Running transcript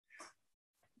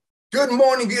Good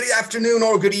morning, good afternoon,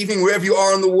 or good evening, wherever you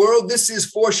are in the world. This is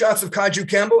 4 Shots of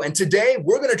Kajukenbo, and today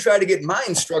we're going to try to get my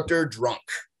instructor drunk.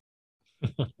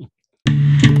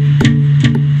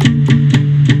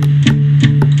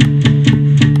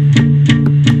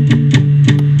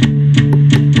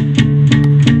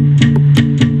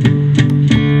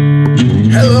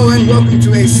 Hello and welcome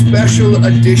to a special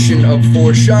edition of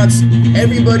 4 Shots.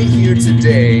 Everybody here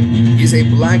today is a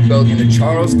black belt in the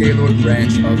Charles Gaylord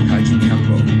branch of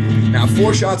Kajukenbo. Now,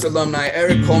 4 Shots alumni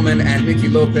Eric Coleman and Mickey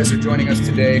Lopez are joining us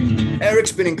today.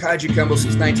 Eric's been in Kajukenbo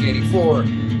since 1984,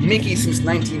 Mickey since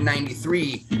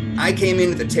 1993. I came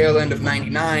in at the tail end of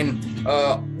 99.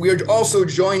 We are also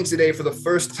joined today for the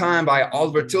first time by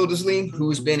Oliver Tildesley,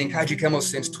 who's been in Kajukenbo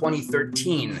since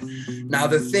 2013. Now,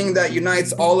 the thing that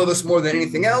unites all of us more than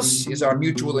anything else is our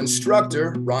mutual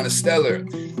instructor, Ron Esteller.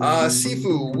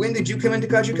 Sifu, when did you come into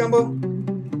Kajukenbo?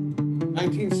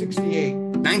 1968.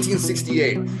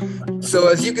 1968. So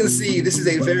as you can see, this is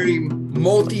a very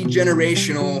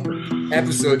multi-generational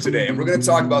episode today, and we're going to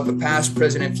talk about the past,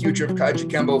 present, and future of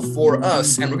Kajukenbo for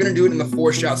us, and we're going to do it in the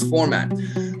 4 Shots format.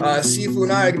 Sifu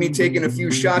and I are going to be taking a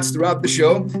few shots throughout the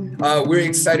show. We're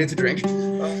excited to drink.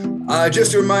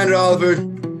 Just a reminder, Oliver,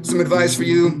 some advice for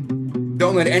you.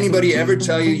 Don't let anybody ever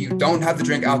tell you don't have to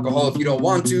drink alcohol if you don't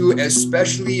want to,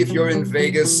 especially if you're in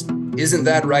Vegas. Isn't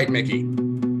that right, Mickey?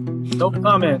 No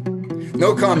comment.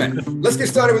 No comment. Let's get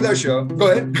started with our show.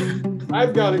 Go ahead.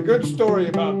 I've got a good story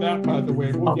about that, by the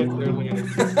way. We'll get there later.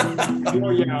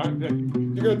 Oh, yeah.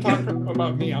 You're going to talk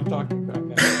about me. I'm talking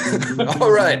about that.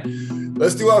 All right.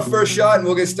 Let's do our first shot and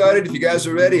we'll get started if you guys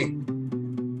are ready.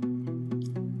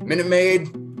 Minute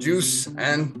Maid, juice,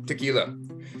 and tequila.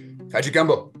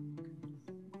 Kajukenbo.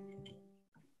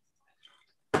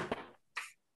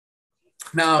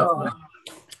 Now,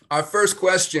 our first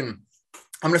question,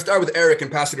 I'm going to start with Eric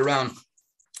and pass it around.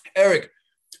 Eric,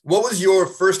 what was your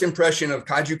first impression of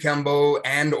Kajukenbo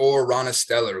and or Ron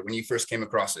Esteller when you first came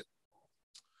across it?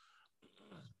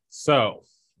 So,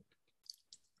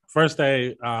 first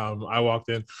day I walked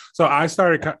in. So I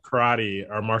started karate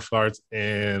or martial arts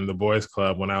in the boys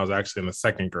club when I was actually in the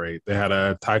 2nd grade. They had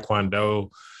a taekwondo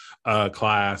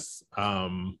class.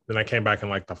 Then I came back in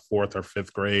like the 4th or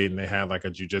 5th grade and they had like a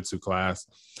jiu-jitsu class.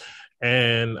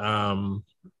 And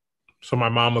so my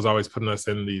mom was always putting us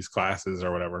in these classes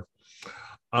or whatever.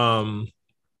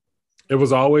 It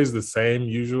was always the same,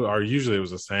 usually it was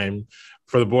the same.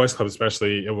 For the boys club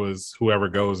especially, it was whoever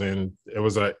goes in. It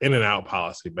was an in and out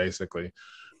policy, basically.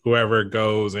 Whoever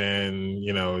goes in,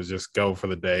 just go for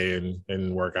the day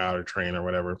and work out or train or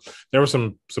whatever. There were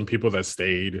some people that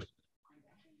stayed.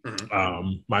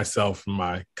 Myself and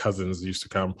my cousins used to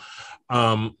come.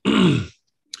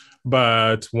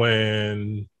 But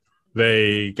when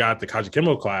they got the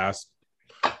Kajukenbo class,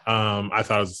 I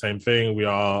thought it was the same thing. We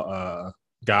all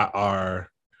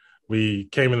we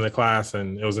came into the class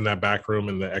and it was in that back room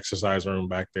in the exercise room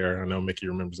back there. I know Mickey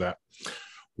remembers that.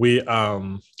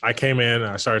 I came in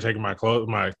and I started taking my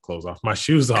clothes off, my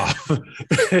shoes off. What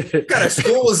kind of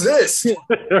school is this?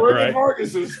 Where are the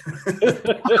Marcuses?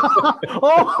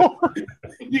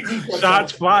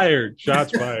 Shots fired.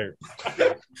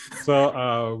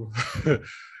 So,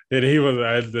 and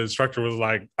the instructor was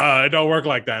like, it don't work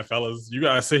like that, fellas. You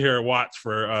got to sit here and watch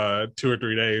for 2 or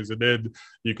 3 days and then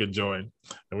you can join.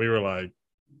 And we were like,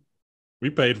 we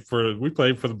played for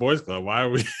the boys club. Why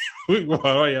do you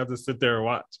have to sit there and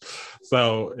watch?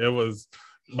 So it was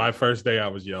my first day I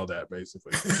was yelled at,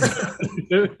 basically.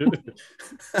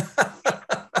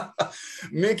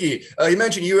 Mickey, you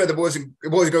mentioned you were at the Boys and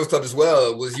Girls Club as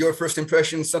well. Was your first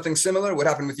impression something similar? What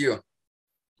happened with you?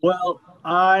 Well,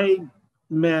 I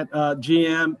met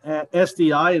GM at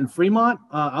SDI in Fremont.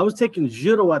 I was taking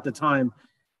judo at the time,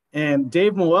 and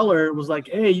Dave Moeller was like,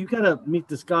 "Hey, you got to meet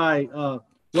this guy,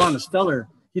 Ron Esteller.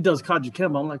 He does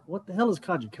Kajukenbo." I'm like, "What the hell is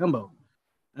Kajukenbo?"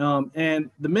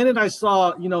 And the minute I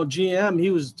saw, GM, he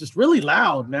was just really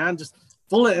loud, man, just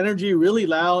full of energy, really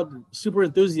loud, super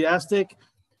enthusiastic.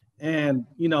 And,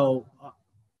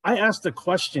 I asked a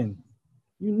question.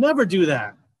 You never do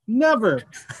that. Never.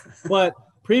 But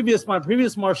my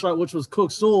previous martial art, which was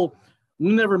Kuk Sul,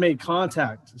 we never made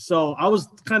contact. So I was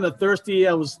kind of thirsty.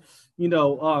 I was,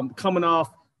 coming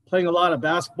off playing a lot of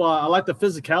basketball. I like the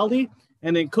physicality.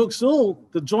 And in Kuk Sul,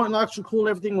 the joint locks were cool.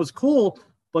 Everything was cool,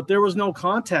 but there was no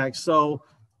contact. So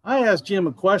I asked Jim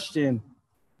a question,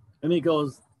 and he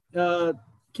goes, can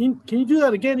you do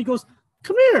that again? He goes,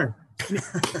 "Come here."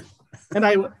 And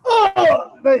I went,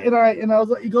 "Oh," and I was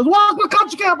like, he goes, "Welcome to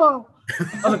Kajukenbo."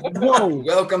 I was like, "Whoa,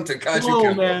 welcome to Kajukenbo."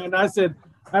 Whoa, man. I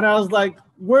was like,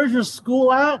 "Where's your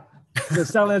school at?" The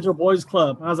San Leandro Boys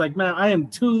Club. I was like, "Man, I am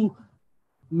too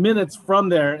minutes from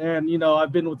there, and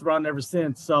I've been with Ron ever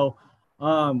since. So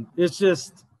it's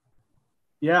just,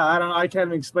 yeah, I can't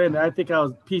even explain it. I think I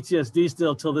was PTSD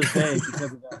still till this day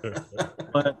because of that.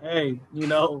 But hey,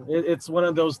 it's one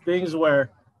of those things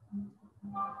where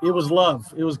it was love.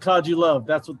 It was Kaju love.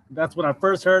 That's when I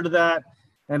first heard of that,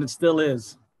 and it still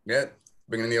is. Yeah,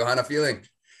 bringing the Ohana feeling.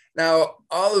 Now,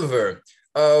 Oliver,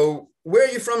 where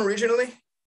are you from originally?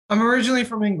 I'm originally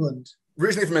from England.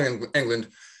 Originally from England.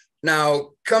 Now,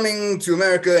 coming to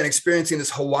America and experiencing this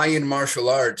Hawaiian martial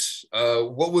arts,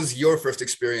 what was your first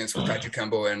experience with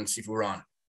Kajukenbo and Sifu Ron?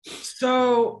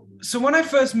 So when I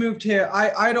first moved here,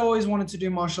 I'd always wanted to do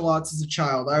martial arts as a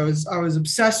child. I was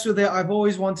obsessed with it. I've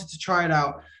always wanted to try it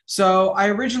out. So I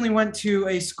originally went to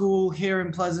a school here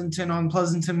in Pleasanton on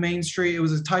Pleasanton Main Street. It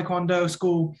was a Taekwondo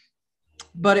school,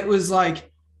 but it was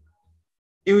like,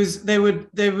 you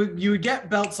would get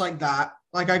belts like that.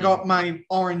 Like I got my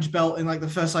orange belt in like the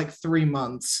first like 3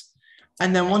 months.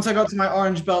 And then once I got to my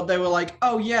orange belt, they were like,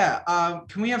 oh yeah,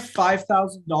 can we have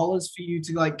 $5,000 for you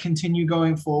to like continue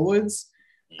going forwards?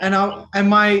 And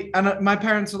my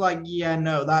parents were like, yeah,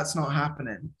 no, that's not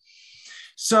happening.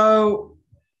 So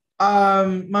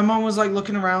my mom was like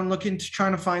looking around,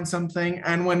 trying to find something.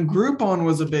 And when Groupon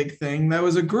was a big thing, there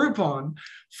was a Groupon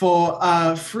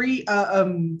for free,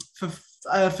 for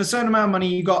a certain amount of money,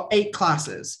 you got 8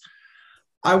 classes.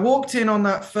 I walked in on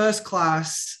that first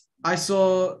class. I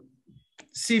saw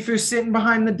Sifu sitting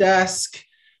behind the desk,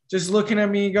 just looking at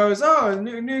me. He goes, oh,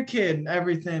 new kid and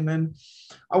everything. And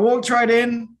I walked right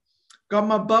in, got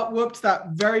my butt whooped that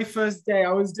very first day.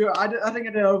 I think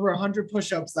I did over 100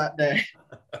 push-ups that day.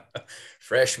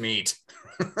 Fresh meat.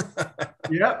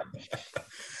 Yep.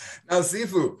 Now,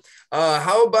 Sifu,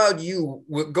 how about you?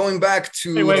 Going back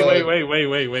to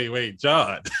wait,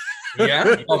 John.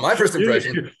 Yeah. Oh, my first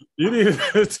impression. You need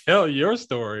to tell your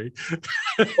story.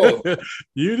 Oh.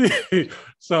 You need.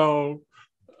 So,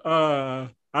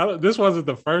 this wasn't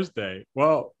the first day.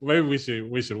 Well, maybe we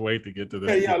should wait to get to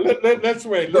this. Yeah. Let's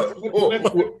wait.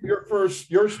 Let's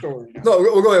your story. No,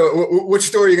 we'll go ahead. Which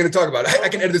story are you going to talk about? I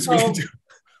can edit this.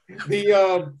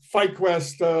 The Fight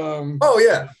Quest. Oh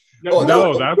yeah. No,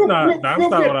 that's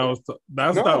not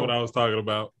what I was talking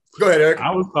about. Go ahead, Eric.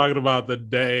 I was talking about the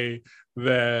day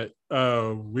that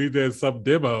we did some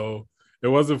demo. It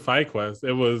wasn't Fight Quest.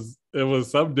 It was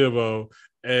some demo,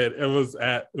 and it was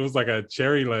like a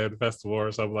Cherryland festival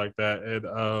or something like that.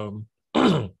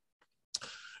 And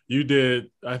you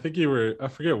did. I think you were. I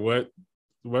forget what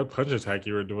punch attack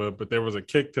you were doing, but there was a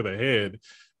kick to the head.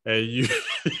 And you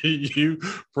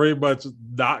pretty much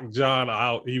knocked John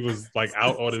out. He was like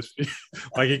out on his feet,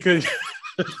 like he couldn't.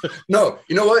 No,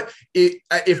 you know what?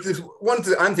 If this one,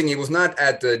 I'm thinking it was not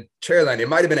at the Chairline. It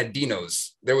might have been at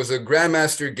Dino's. There was a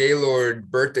Grandmaster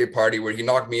Gaylord birthday party where he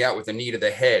knocked me out with a knee to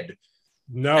the head.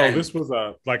 No, this was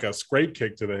like a scrape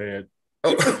kick to the head.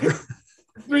 Oh.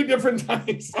 3 different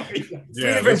times. Three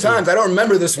different times. I don't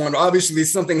remember this one. Obviously,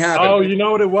 something happened. Oh, you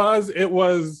know what it was? It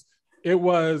was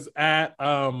at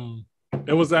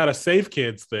a Safe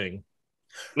Kids thing.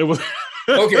 It was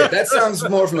okay. That sounds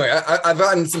more familiar. I've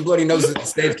gotten some bloody noses at the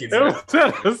Safe Kids. It was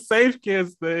at a Safe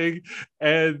Kids thing,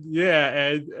 and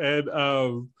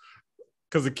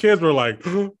because the kids were like,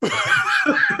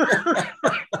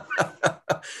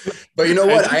 but you know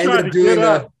what? I ended up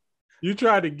doing You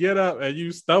tried to get up and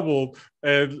you stumbled,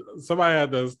 and somebody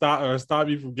had to stop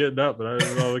you from getting up. And I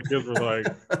didn't know the kids were like.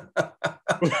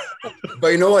 But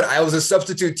you know what? I was a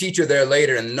substitute teacher there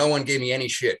later, and no one gave me any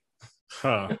shit.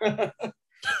 Huh.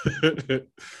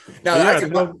 Now,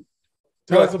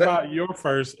 tell us about your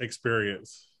first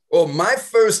experience. Well, my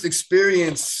first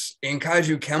experience in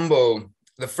Kajukenbo,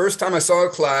 the first time I saw a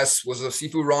class was a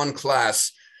Sifu Ron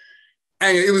class.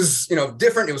 And it was,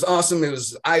 different. It was awesome. It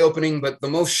was eye-opening. But the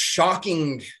most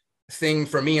shocking thing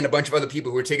for me and a bunch of other people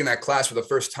who were taking that class for the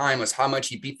first time was how much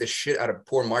he beat the shit out of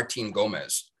poor Martin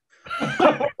Gomez.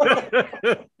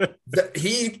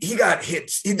 He got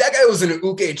hit. That guy was an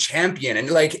uke champion. And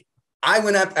like, I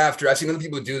went up after, I've seen other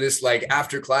people do this, like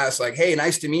after class, like, hey,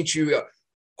 nice to meet you.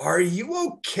 Are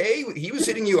you okay? He was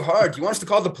hitting you hard. Do you want us to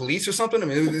call the police or something? I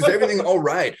mean, is everything all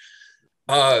right?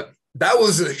 That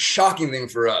was a shocking thing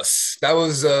for us. That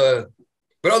was,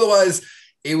 but otherwise,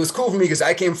 it was cool for me because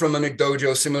I came from a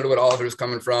McDojo, similar to what Oliver was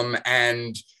coming from,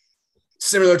 and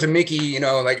similar to Mickey,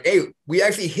 like, hey, we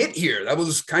actually hit here. That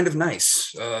was kind of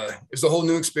nice. It was a whole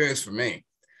new experience for me.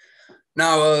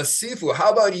 Now, Sifu,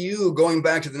 how about you going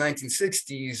back to the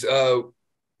 1960s?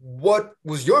 What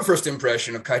was your first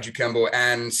impression of Kajukenbo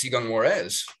and Sigun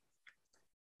Juarez?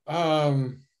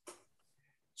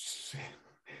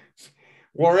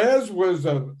 Juarez was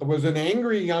an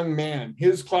angry young man.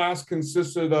 His class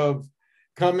consisted of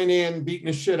coming in, beating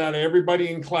the shit out of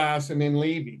everybody in class, and then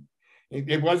leaving.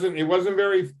 It wasn't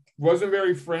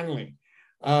very friendly.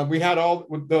 We had all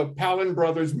the Palin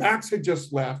brothers. Max had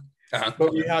just left,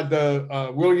 but we had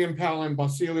the William Palin,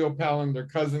 Basilio Palin, their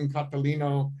cousin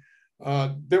Catalino.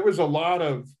 There was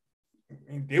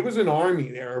it was an army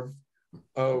there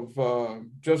of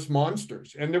just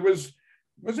monsters, and there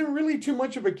wasn't really too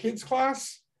much of a kids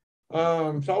class.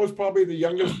 So I was probably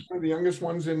one of the youngest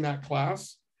ones in that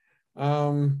class.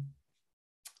 And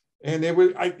it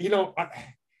was,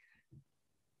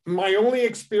 my only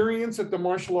experience at the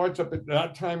martial arts up at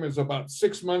that time was about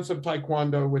 6 months of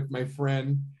Taekwondo with my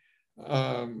friend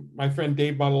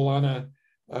Dave Balalana,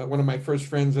 one of my first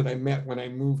friends that I met when I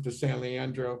moved to San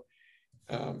Leandro.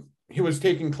 He was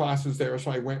taking classes there,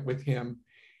 so I went with him.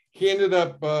 He ended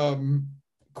up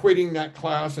quitting that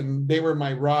class, and they were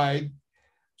my ride.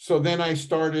 So then I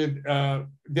did a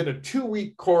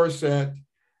 2-week course at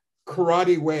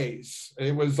Karate Ways.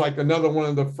 It was like another one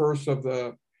of the first of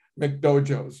the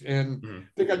McDojos. And I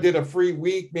think I did a free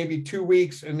week, maybe 2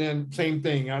 weeks. And then same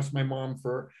thing, asked my mom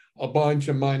for a bunch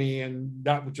of money, and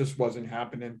that just wasn't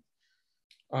happening.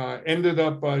 She ended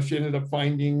up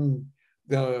finding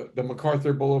the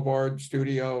MacArthur Boulevard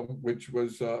studio, which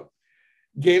was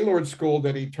Gaylord school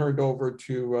that he turned over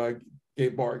to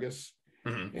Gabe Vargas.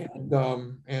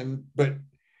 But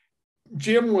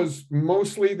Jim was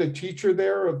mostly the teacher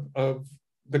there of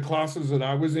the classes that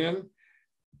I was in.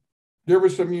 There were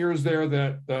some years there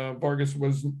that Vargas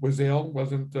was ill,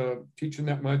 wasn't teaching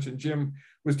that much, and Jim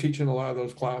was teaching a lot of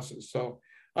those classes. So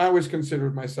I always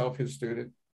considered myself his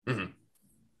student.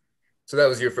 So that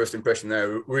was your first impression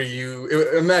there. Were you,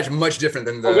 imagine, much different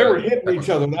than they were hitting each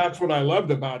other. That's what I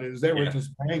loved about it, is they were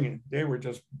just banging. They were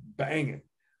just banging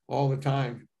all the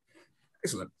time.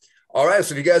 Excellent. All right,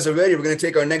 so if you guys are ready, we're going to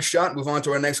take our next shot, move on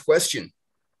to our next question.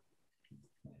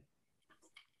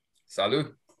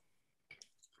 Salud.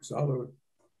 Salud.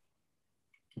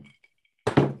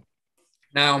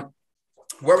 Now,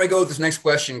 where I go with this next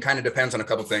question kind of depends on a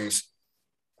couple things.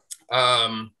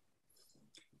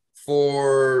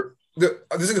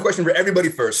 This is a question for everybody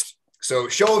first. So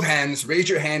show of hands, raise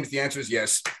your hand if the answer is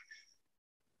yes.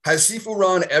 Has Sifu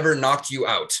Ron ever knocked you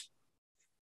out?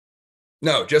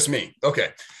 No, just me. Okay.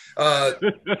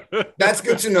 That's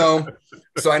good to know.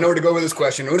 So I know where to go with this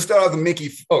question. I'm going to start off with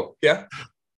Mickey. Oh, yeah?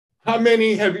 How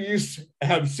many have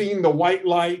seen the white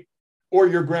light or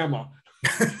your grandma?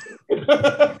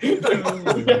 That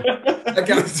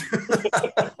counts.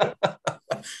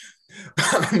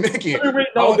 Mickey, I've been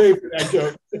waiting all day for that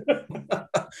joke.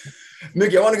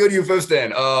 Mickey, I want to go to you first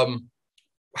then.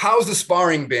 How's the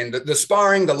sparring been? The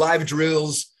sparring, the live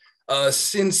drills,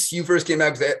 since you first came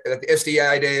out at the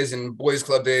SDI days and Boys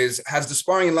Club days, has the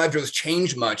sparring and live drills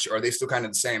changed much, or are they still kind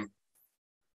of the same?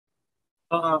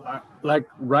 Like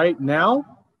right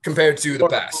now? Compared to the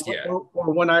past, yeah.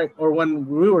 Or when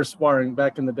we were sparring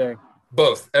back in the day?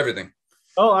 Both, everything.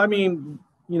 Oh, I mean,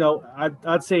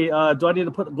 I'd say, do I need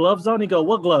to put gloves on? He'd go,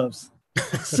 what gloves?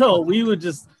 So we would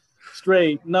just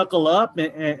straight knuckle up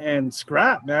and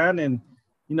scrap, man. And,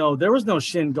 there was no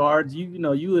shin guards.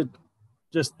 You would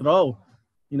just throw,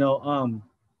 and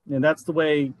that's the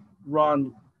way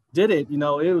Ron did it.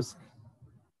 It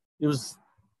was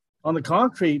on the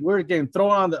concrete. We were getting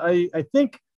thrown on I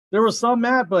think there was some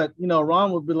mat, but,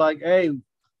 Ron would be like, hey,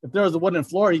 if there was a wooden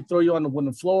floor, he'd throw you on the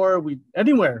wooden floor.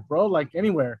 Anywhere, bro, like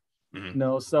anywhere.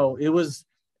 So it was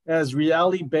as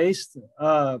reality based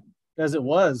as it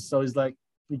was. So he's like,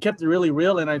 he kept it really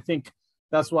real, and I think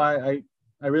that's why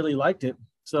I really liked it.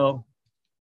 So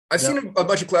I've seen a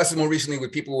bunch of classes more recently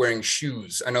with people wearing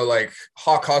shoes. I know like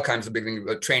Hawkheim's a big thing,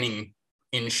 training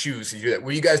in shoes. Did you do that?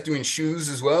 Were you guys doing shoes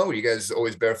as well? Were you guys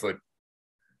always barefoot?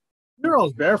 We were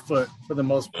always barefoot for the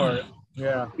most part.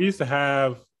 Yeah. We used to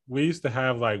have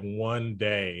like one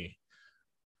day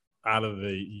out of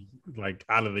the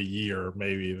year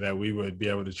maybe that we would be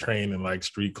able to train in like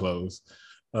street clothes.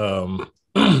 But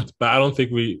I don't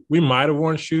think we might have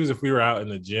worn shoes if we were out in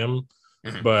the gym,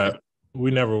 but we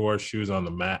never wore shoes on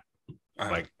the mat,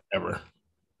 like ever.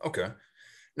 Okay.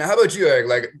 Now, how about you, Eric?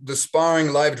 Like the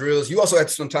sparring, live drills, you also had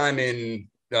some time in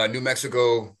New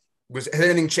Mexico. Has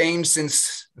anything changed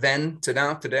since then to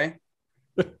now, today?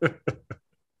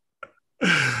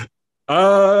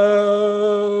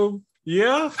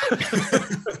 Yeah.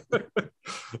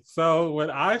 So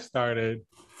when I started,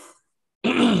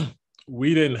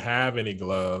 we didn't have any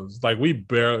gloves. Like we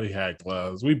barely had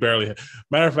gloves. Matter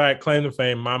of fact, claim to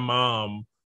fame, my mom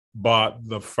bought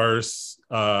the first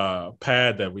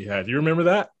pad that we had. You remember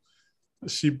that?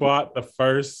 She bought the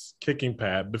first kicking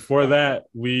pad. Before that,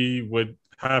 we would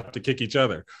have to kick each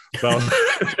other. So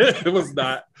it was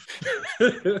not.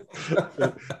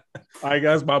 I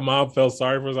guess my mom felt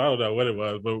sorry for us. I don't know what it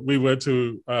was, but we went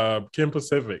to Kim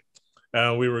Pacific,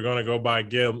 and we were going to go buy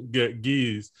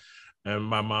geese. And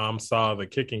my mom saw the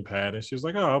kicking pad, and she was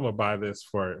like, "Oh, I'm gonna buy this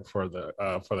for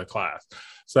the class."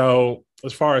 So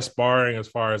as far as sparring, as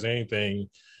far as anything,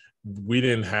 we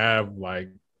didn't have like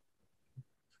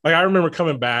I remember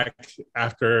coming back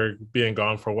after being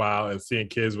gone for a while and seeing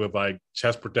kids with like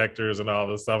chest protectors and all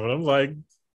this stuff, and I'm like,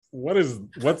 what's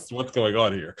going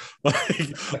on here?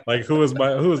 Like who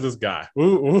is this guy?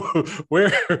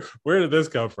 Where did this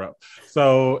come from?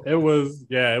 So it was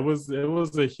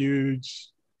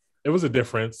a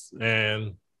difference.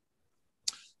 And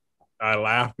I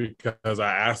laughed because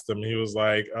I asked him, he was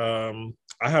like,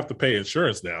 I have to pay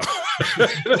insurance now.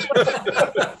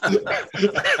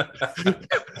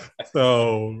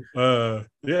 So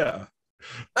yeah.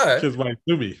 All right. Kids might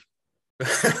sue me.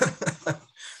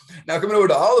 Now coming over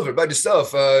to Oliver, about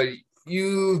yourself,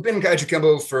 you've been in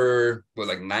Kajukenbo for what,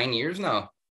 like 9 years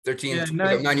now? 13, Yeah,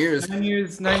 9 years. 9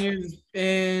 years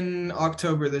in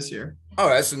October this year. All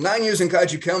right, so 9 years in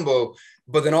Kajukenbo,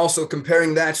 but then also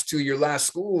comparing that to your last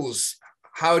schools,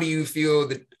 how do you feel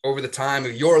that over the time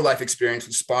of your life experience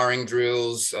with sparring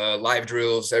drills, live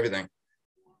drills, everything?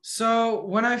 So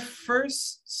when I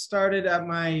first started at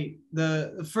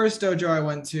the first dojo I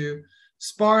went to,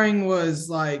 sparring was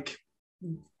like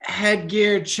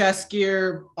headgear, chest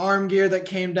gear, arm gear that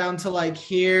came down to like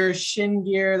here, shin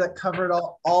gear that covered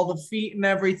all the feet and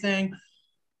everything.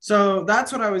 So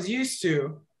that's what I was used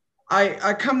to.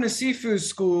 I come to Sifu's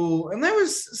school and there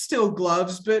was still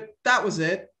gloves, but that was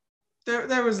it.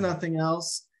 There was nothing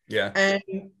else. Yeah.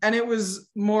 And it was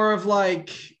more of like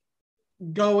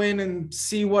go in and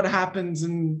see what happens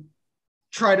and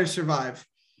try to survive.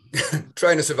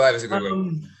 Trying to survive is a good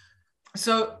way.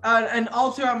 So, and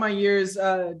all throughout my years,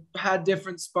 had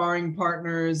different sparring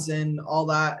partners and all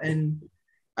that. And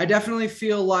I definitely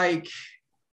feel like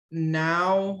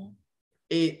now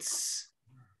it's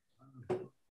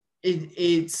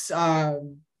a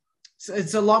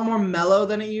lot more mellow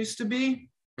than it used to be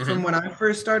from when I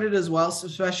first started as well. So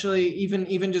especially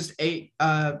even just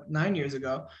 9 years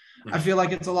ago, I feel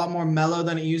like it's a lot more mellow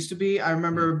than it used to be. I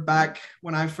remember back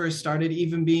when I first started,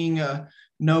 even being a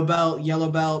no belt, yellow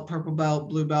belt, purple belt,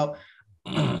 blue belt,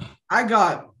 I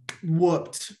got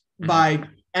whooped by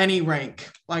any rank.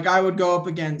 Like I would go up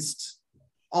against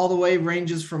all the way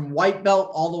ranges from white belt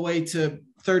all the way to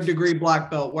 3rd degree black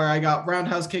belt, where I got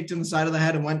roundhouse kicked in the side of the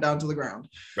head and went down to the ground.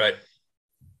 Right.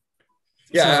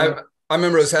 Yeah, so, I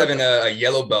remember us having a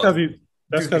yellow belt.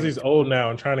 That's because he's old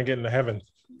now and trying to get into heaven.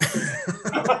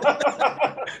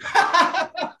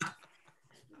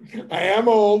 I am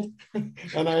old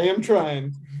and I am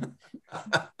trying.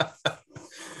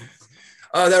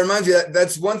 That reminds me,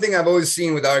 that's one thing I've always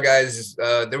seen with our guys is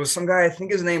there was some guy, I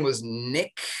think his name was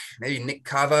Nick, maybe Nick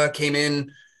Kava, came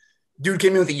in. Dude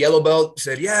came in with a yellow belt,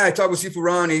 said, yeah, I talked with Sifu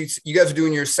Ron. You guys are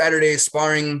doing your Saturday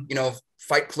sparring,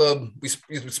 fight club. We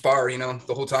spar,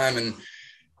 the whole time. And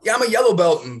yeah, I'm a yellow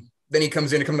belt. And then he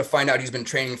comes in and come to find out he's been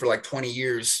training for like 20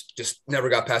 years, just never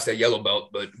got past that yellow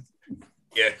belt. But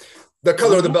yeah, the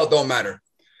color of the belt don't matter.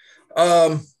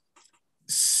 Now,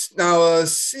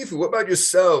 Sifu, what about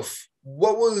yourself?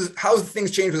 How's things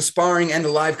changed with sparring and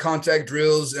the live contact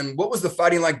drills? And what was the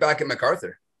fighting like back at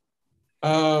MacArthur?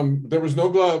 There was no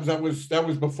gloves. That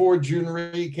was before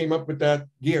Junri came up with that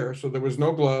gear. So there was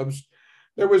no gloves.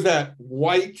 There was that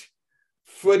white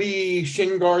footy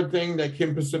shin guard thing that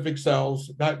Kim Pacific sells.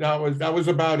 That was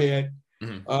about it.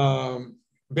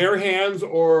 Bare hands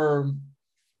or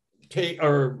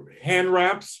hand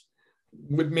wraps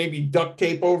with maybe duct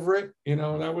tape over it.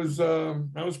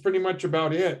 That was pretty much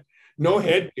about it. No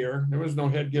headgear. There was no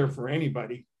headgear for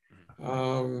anybody.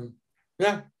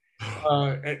 Yeah.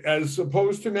 As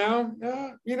opposed to now,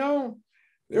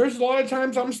 there's a lot of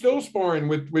times I'm still sparring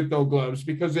with no gloves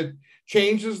because it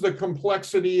changes the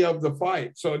complexity of the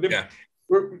fight. So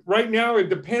right now, it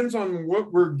depends on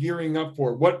what we're gearing up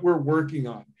for, what we're working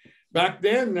on. Back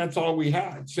then, that's all we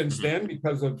had. Since then,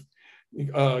 because of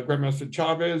Grandmaster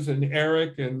Chavez and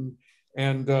Eric and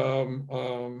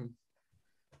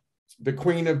the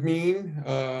Queen of Mean,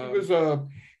 it was a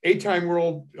 8-time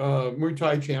world Muay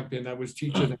Thai champion that was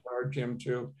teaching at our gym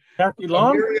too.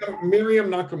 Miriam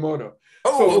Nakamoto.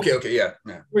 Oh, so, okay, yeah.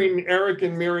 Between Eric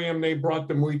and Miriam, they brought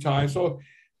the Muay Thai. So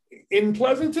in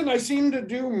Pleasanton, I seem to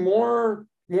do more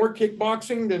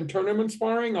kickboxing than tournament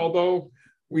sparring, although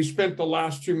we spent the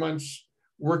last 2 months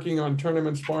working on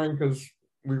tournament sparring because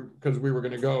we were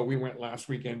going to go. We went last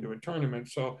weekend to a tournament.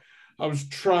 So I was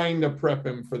trying to prep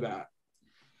him for that.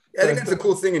 I think that's the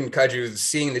cool thing in Kaju,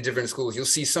 seeing the different schools. You'll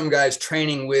see some guys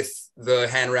training with the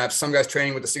hand wraps, some guys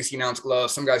training with the 16-ounce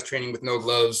gloves, some guys training with no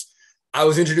gloves. I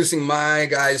was introducing my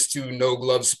guys to no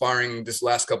glove sparring this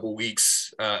last couple of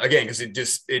weeks, again, because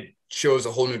it shows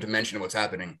a whole new dimension of what's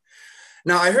happening.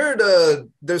 Now, I heard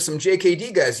there's some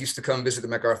JKD guys used to come visit the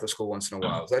MacArthur School once in a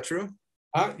while. Is that true?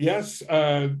 Yes.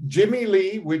 Jimmy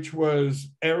Lee, which was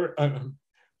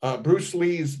Bruce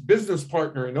Lee's business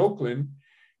partner in Oakland,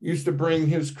 used to bring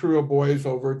his crew of boys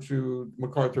over to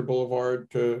MacArthur Boulevard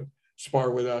to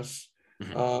spar with us.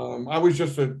 I was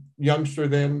just a youngster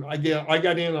then. I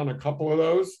got in on a couple of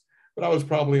those, but I was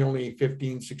probably only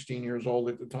 15, 16 years old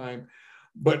at the time.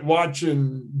 But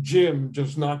watching Jim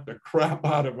just knock the crap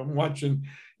out of him, watching,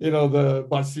 the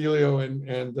Basilio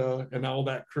and all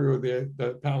that crew,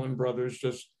 the Palin brothers,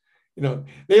 just,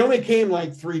 they only came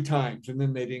like 3 times and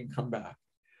then they didn't come back.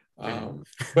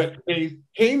 But they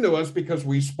came to us because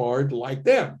we sparred like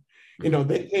them.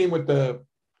 They came with the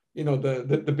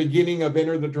beginning of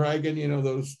Enter the Dragon,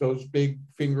 those big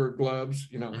finger gloves,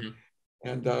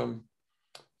 and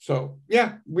so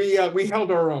yeah, we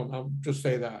held our own. I'll just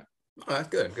say that. Oh, that's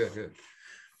good.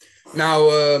 Now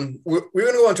we're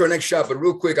going to go on to our next shot, but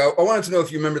real quick, I wanted to know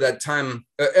if you remember that time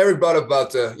Eric brought up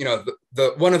about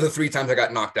the one of the 3 times I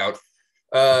got knocked out.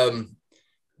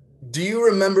 Do you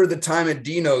remember the time at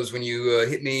Dino's when you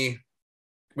hit me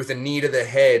with a knee to the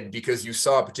head because you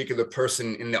saw a particular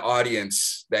person in the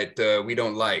audience that we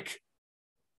don't like?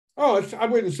 Oh, I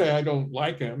wouldn't say I don't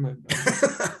like him.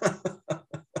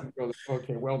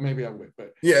 Okay, well, maybe I would,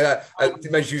 but yeah, I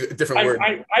might use a different word.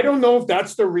 I don't know if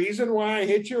that's the reason why I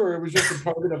hit you, or it was just a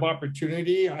target of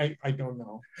opportunity. I don't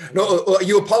know. No, well,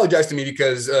 you apologize to me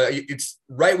because it's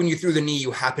right when you threw the knee, you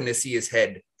happen to see his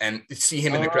head and see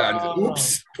him in the crowd.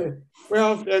 Oops.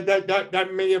 Well, that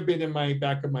may have been in my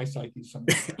back of my psyche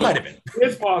somewhere. Might have been.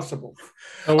 It's possible.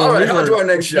 All right, on to our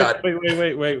next shot.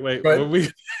 Wait. When we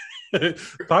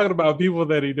talking about people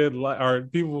that he didn't like, or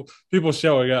people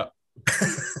showing up.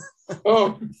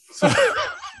 Oh,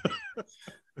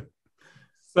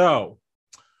 so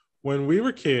when we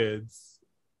were kids,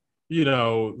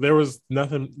 there was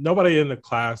nobody in the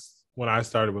class when I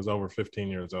started was over 15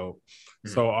 years old. Mm-hmm.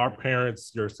 So our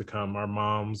parents used to come, our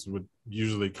moms would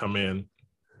usually come in.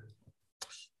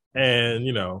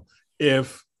 And,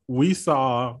 if we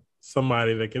saw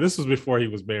somebody this was before he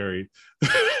was married.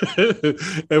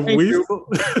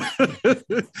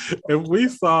 if we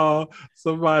saw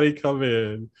somebody come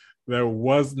in that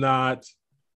was not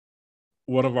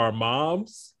one of our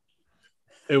moms,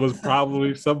 it was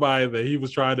probably somebody that he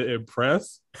was trying to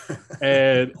impress,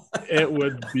 and it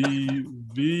would be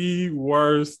the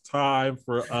worst time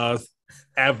for us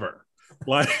ever.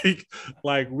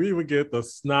 Like we would get the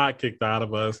snot kicked out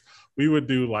of us. We would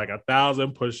do like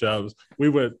 1,000 push-ups. He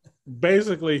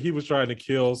was trying to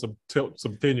kill some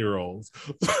 10-year-olds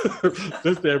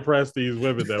just to impress these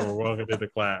women that were walking into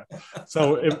class.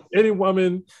 So if any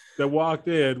woman that walked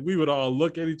in, we would all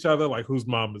look at each other like, whose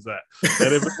mom is that?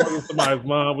 And if it wasn't somebody's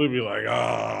mom, we'd be like,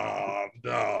 oh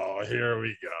no, here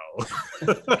we go.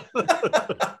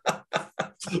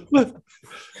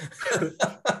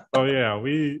 Oh yeah,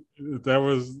 there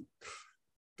was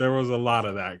a lot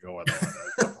of that going on.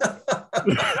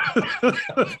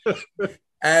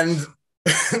 And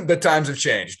the times have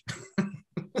changed.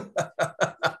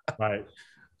 Right.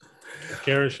 If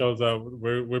Karen shows up,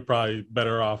 we're probably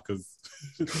better off because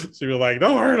she was like,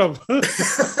 don't hurt him.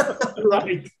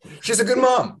 Right. She's a good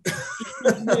mom.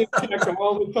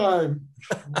 All the time.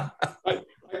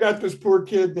 I got this poor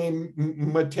kid named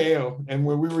Mateo, and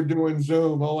when we were doing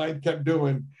Zoom, all I kept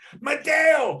doing,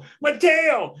 Mateo,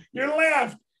 your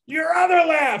left, your other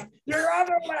left.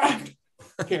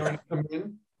 Karen, come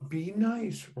in. Be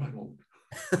nice, Ronald.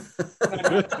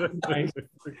 Nice.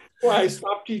 Well, I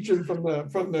stopped teaching from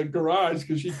the garage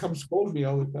because she comes scold me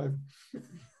all the time.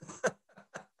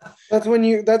 That's when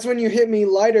you hit me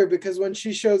lighter, because when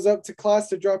she shows up to class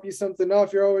to drop you something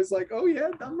off, you're always like, oh yeah,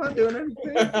 I'm not doing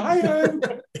anything. Hi, hon.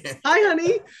 Hi,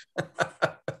 honey.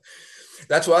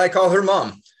 That's why I call her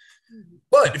mom.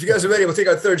 But if you guys are ready, we'll take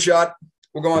our 3rd shot.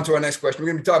 We'll go on to our next question. We're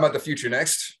going to be talking about the future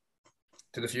next.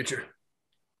 To the future.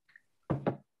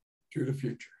 To the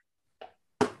future.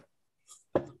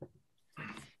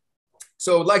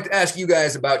 So I'd like to ask you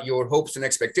guys about your hopes and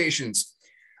expectations.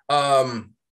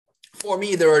 For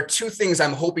me, there are 2 things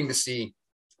I'm hoping to see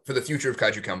for the future of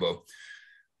Kajukenbo.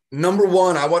 Number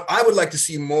 1, I would like to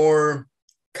see more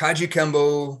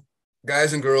Kajukenbo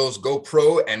guys and girls go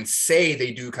pro and say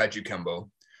they do Kajukenbo.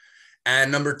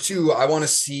 And number 2, I want to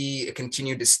see a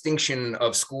continued distinction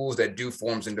of schools that do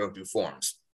forms and don't do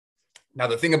forms. Now,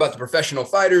 the thing about the professional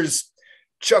fighters,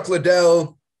 Chuck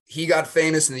Liddell, he got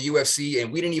famous in the UFC,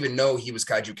 and we didn't even know he was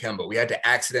Kajukenbo. We had to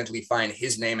accidentally find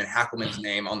his name and Hackleman's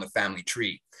name on the family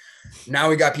tree. Now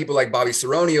we got people like Bobby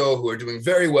Saronio who are doing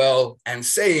very well and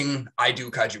saying, I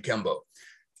do Kajukenbo.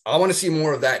 I want to see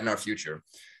more of that in our future.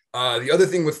 The other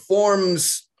thing with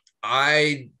forms,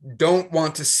 I don't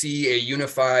want to see a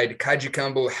unified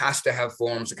Kajukenbo has to have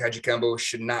forms. The Kajukenbo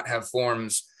should not have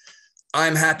forms.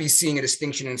 I'm happy seeing a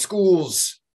distinction in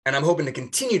schools, and I'm hoping to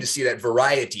continue to see that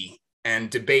variety and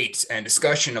debate and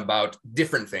discussion about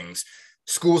different things.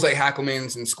 Schools like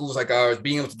Hackleman's and schools like ours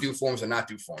being able to do forms and not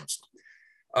do forms.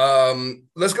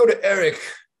 Let's go to Eric.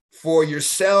 For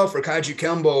yourself or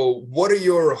Kajukenbo, what are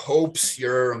your hopes,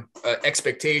 your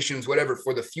expectations, whatever,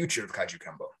 for the future of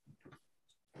Kajukenbo?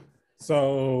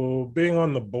 So being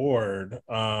on the board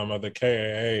of the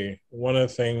KAA, one of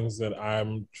the things that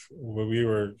we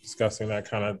were discussing that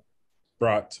kind of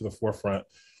brought to the forefront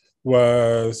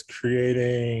was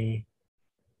creating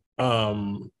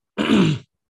sort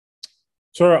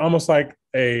of almost like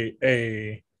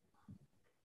a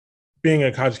being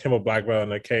a Kajukenbo black belt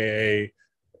and a KAA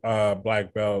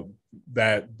black belt,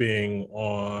 that being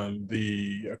on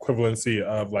the equivalency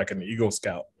of like an Eagle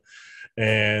Scout,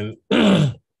 and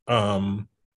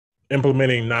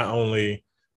implementing not only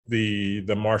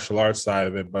the martial arts side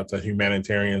of it, but the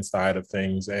humanitarian side of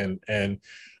things. And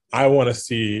I want to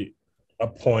see a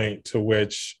point to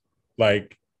which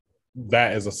like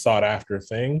that is a sought after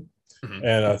thing,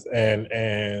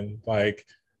 and like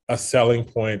a selling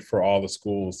point for all the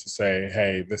schools to say,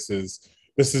 hey, this is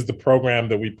the program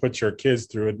that we put your kids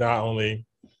through. It not only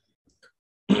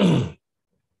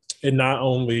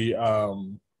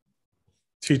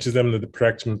teaches them to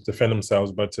protect and defend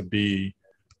themselves, but to be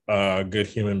a good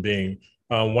human being.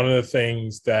 One of the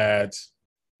things that,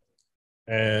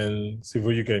 and see if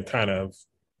you can kind of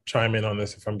chime in on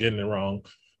this if I'm getting it wrong,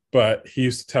 but he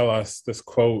used to tell us this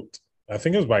quote, I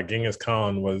think it was by Genghis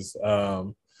Khan, was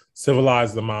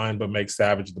civilize the mind, but make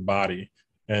savage the body.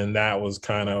 And that was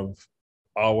kind of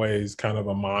always kind of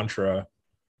a mantra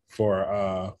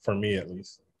for me, at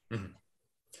least. Mm-hmm.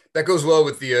 That goes well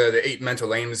with the 8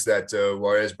 mental aims that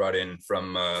Juarez brought in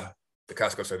from the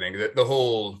Cascos, I think. The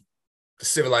whole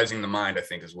civilizing the mind, I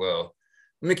think, as well.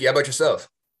 Mickey, how about yourself?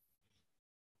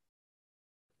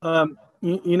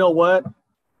 You know what?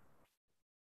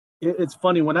 It's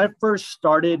funny. When I first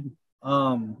started,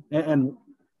 and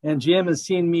GM has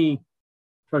seen me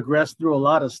progress through a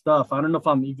lot of stuff. I don't know if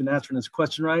I'm even answering this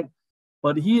question right,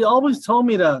 but he always told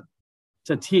me to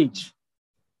teach.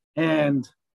 And,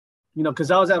 you know,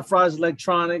 because I was at Fry's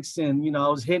Electronics and, you know, I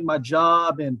was hating my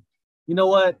job. And you know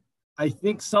what? I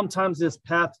think sometimes this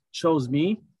path chose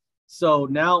me. So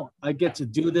now I get to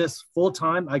do this full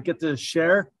time. I get to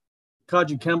share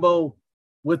Kajukenbo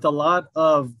with a lot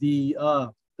of the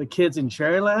kids in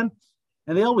Cherryland.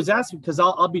 And they always ask me, because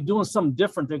I'll be doing something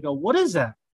different. They go, what is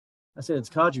that? I said, it's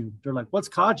Kaju. They're like, what's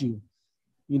Kaju?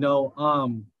 You know,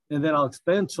 and then I'll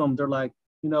explain to them. They're like,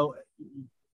 you know,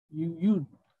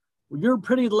 you're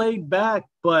pretty laid back,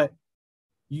 but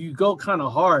you go kind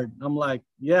of hard. I'm like,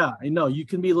 yeah, I know. You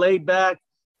can be laid back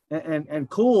and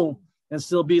cool and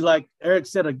still be, like Eric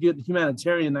said, a good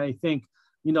humanitarian. I think,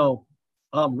 you know,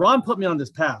 Ron put me on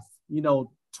this path. You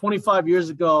know, 25 years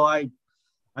ago, I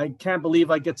can't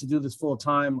believe I get to do this full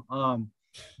time.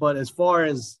 But as far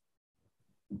as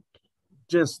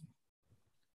just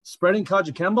spreading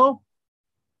Kajukenbo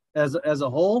as a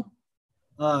whole,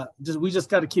 we just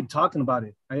got to keep talking about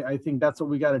it. I think that's what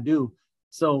we got to do.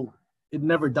 So it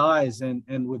never dies.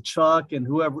 And with Chuck and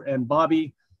whoever and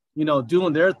Bobby, you know,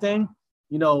 doing their thing,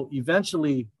 you know,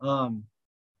 eventually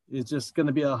it's just going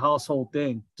to be a household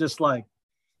thing, just like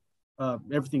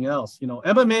everything else. You know,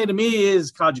 MMA to me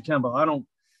is Kajukenbo. I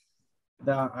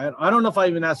don't know if I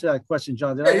even answered that question,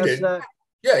 John. Did I answer that?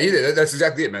 Yeah, you did. That's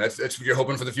exactly it, man. That's what you're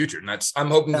hoping for the future. And I'm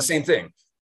hoping the same thing.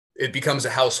 It becomes a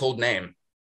household name.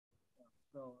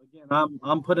 So again,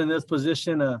 I'm put in this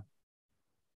position to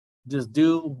just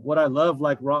do what I love,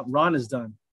 like Ron has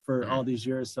done for all these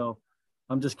years. So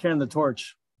I'm just carrying the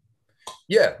torch.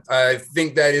 Yeah, I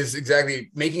think that is exactly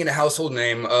making it a household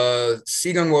name.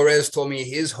 Sigan Juarez told me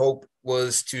his hope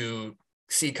was to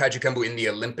see Kajukenbo in the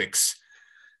Olympics.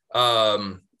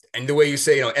 And the way you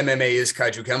say, you know, MMA is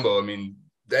Kajukenbo, I mean,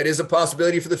 that is a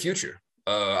possibility for the future.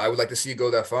 I would like to see it go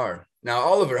that far. Now,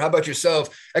 Oliver, how about yourself?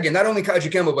 Again, not only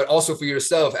Kajukenbo, but also for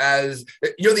yourself, as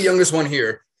you're the youngest one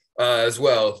here as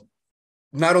well.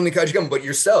 Not only Kajukenbo, but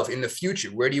yourself in the future.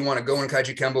 Where do you want to go in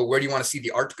Kajukenbo? Where do you want to see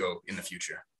the art go in the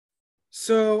future?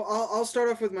 So I'll start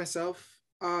off with myself.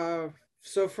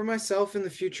 So for myself in the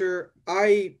future,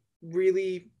 I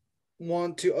really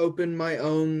want to open my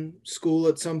own school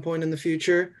at some point in the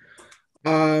future.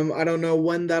 I don't know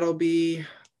when that'll be.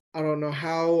 I don't know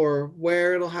how or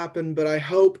where it'll happen, but I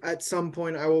hope at some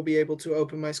point I will be able to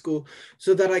open my school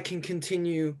so that I can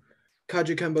continue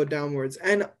Kajukenbo downwards.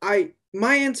 And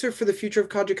my answer for the future of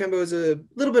Kajukenbo is a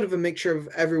little bit of a mixture of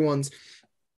everyone's.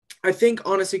 I think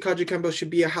honestly Kajukenbo should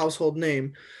be a household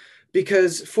name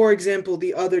because, for example,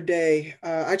 the other day,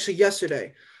 actually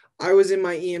yesterday, I was in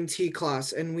my EMT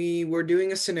class and we were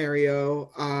doing a scenario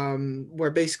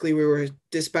where basically we were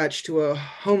dispatched to a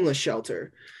homeless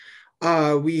shelter.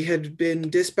 We had been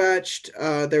dispatched.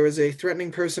 There was a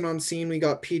threatening person on scene. We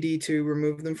got PD to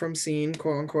remove them from scene,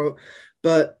 quote unquote.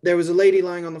 But there was a lady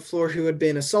lying on the floor who had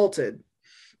been assaulted.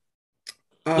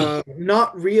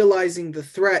 Not realizing the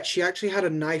threat, she actually had a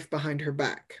knife behind her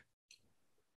back.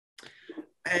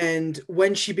 And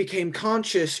when she became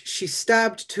conscious, she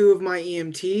stabbed two of my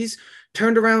EMTs,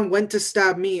 turned around, went to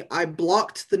stab me. I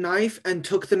blocked the knife and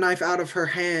took the knife out of her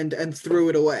hand and threw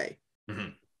it away. Mm-hmm.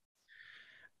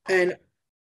 And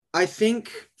I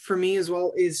think for me as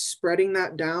well is spreading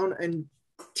that down and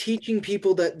teaching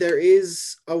people that there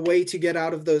is a way to get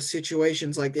out of those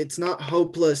situations. Like, it's not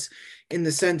hopeless in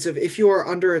the sense of if you are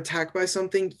under attack by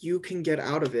something, you can get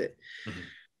out of it. Mm-hmm.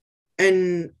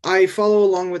 And I follow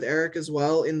along with Eric as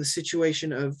well in the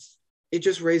situation of it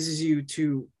just raises you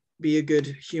to be a good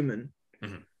human.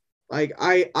 Mm-hmm. Like,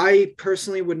 I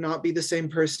personally would not be the same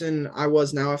person I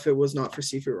was now if it was not for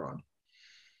Sifu Ron.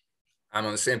 I'm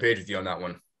on the same page with you on that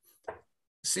one.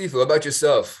 Sifu, how about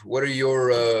yourself? What are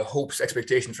your hopes,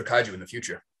 expectations for Kaju in the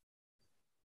future?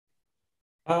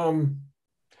 I'm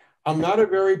not a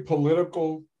very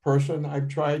political person. I've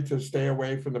tried to stay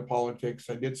away from the politics.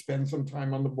 I did spend some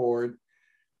time on the board,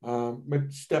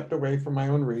 but stepped away for my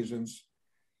own reasons.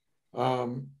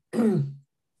 And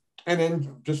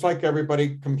then just like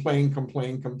everybody, complain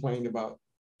about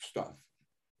stuff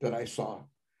that I saw.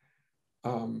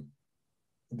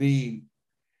 The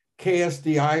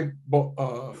KSDI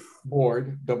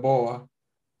board, the BOA,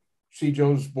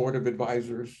 CJO's Board of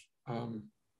Advisors,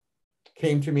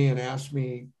 came to me and asked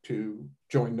me to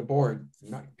join the board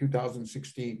in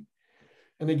 2016.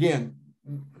 And again,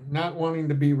 not wanting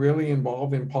to be really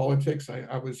involved in politics,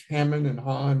 I was hemming and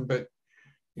hawing, but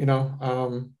you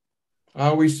know, I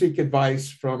always seek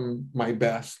advice from my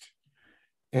best.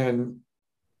 And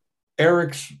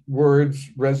Eric's words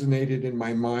resonated in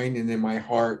my mind and in my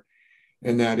heart,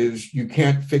 and that is, you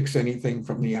can't fix anything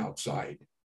from the outside.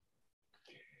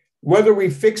 Whether we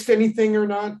fixed anything or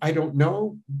not, I don't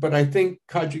know, but I think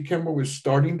Kajukenbo is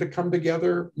starting to come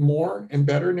together more and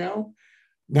better now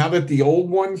that the old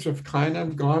ones have kind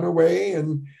of gone away.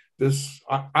 And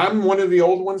I'm one of the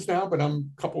old ones now, but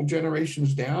I'm a couple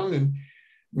generations down, and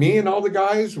me and all the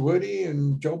guys, Woody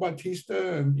and Joe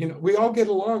Bautista, and, you know, we all get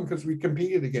along because we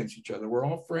competed against each other. We're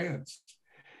all friends.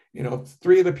 You know,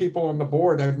 3 of the people on the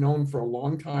board I've known for a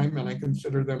long time, and I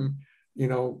consider them, you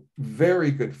know,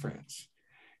 very good friends.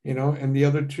 You know, and the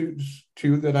other two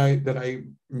that I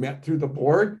met through the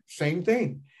board, same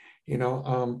thing. You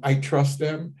know, I trust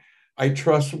them. I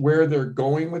trust where they're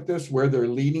going with this, where they're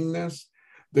leading this.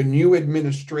 The new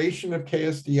administration of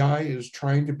KSDI is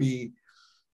trying to be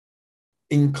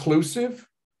inclusive,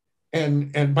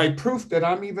 and by proof that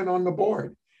I'm even on the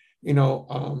board. You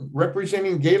know,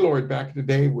 representing Gaylord back in the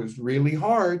day was really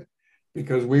hard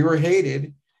because we were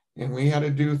hated. And we had to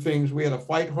do things, we had to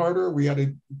fight harder, we had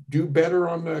to do better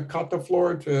on the kata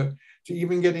floor to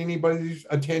even get anybody's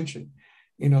attention.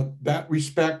 You know, that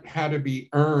respect had to be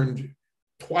earned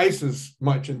twice as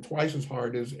much and twice as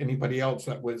hard as anybody else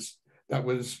that was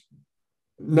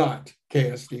not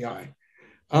KSDI.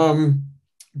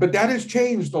 But that has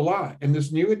changed a lot. And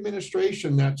this new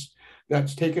administration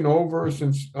that's taken over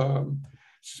since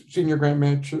Senior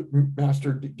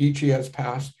Grandmaster Dichi has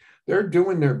passed, they're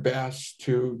doing their best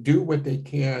to do what they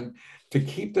can to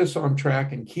keep this on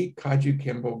track and keep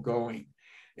Kajukenbo going.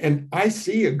 And I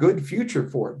see a good future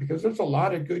for it because there's a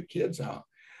lot of good kids out.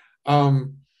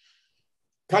 Kajukenbo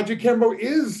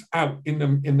is out in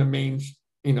the main,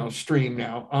 you know, stream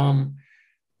now.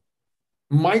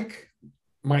 Mike,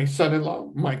 my son-in-law,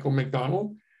 Michael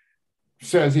McDonald,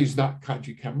 says he's not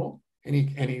Kajukenbo and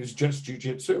he's just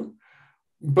jiu-jitsu.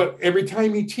 But every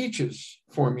time he teaches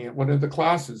for me at one of the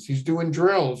classes, he's doing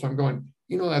drills. I'm going,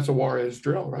 you know, that's a Juarez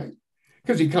drill, right?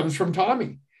 Because he comes from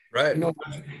Tommy. Right.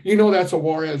 You know that's a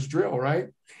Juarez drill, right?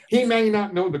 He may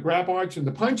not know the grab arch and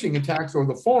the punching attacks or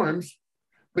the forms,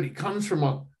 but he comes from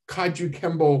a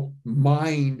Kajukenbo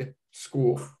mind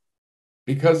school.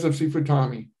 Because of Sifu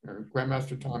Tommy, or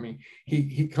Grandmaster Tommy,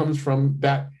 he comes from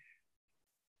that.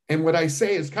 And what I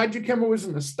say is Kajukenbo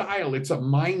isn't a style, it's a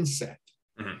mindset.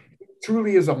 Mm-hmm.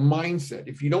 Truly is a mindset.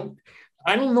 If you don't,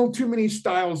 I don't know too many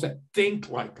styles that think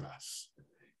like us,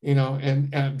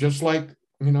 and just like,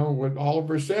 what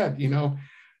Oliver said,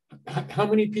 how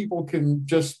many people can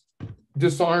just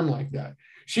disarm like that?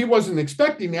 She wasn't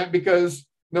expecting that because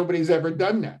nobody's ever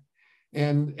done that.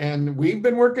 And we've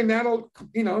been working that,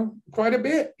 quite a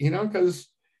bit, because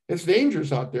it's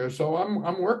dangerous out there. So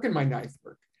I'm working my knife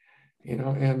work, and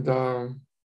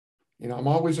I'm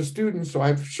always a student, so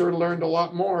I've sure learned a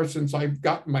lot more since I've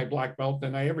gotten my black belt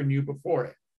than I ever knew before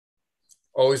it.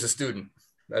 Always a student.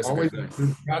 That's always a good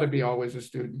thing. got to be always a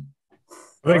student.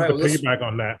 I think All to right, piggyback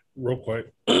on that real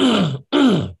quick,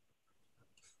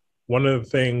 one of the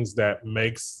things that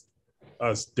makes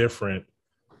us different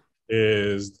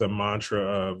is the mantra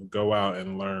of go out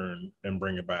and learn and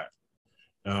bring it back.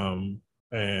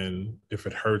 And if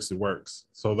it hurts, it works.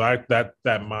 So that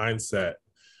mindset,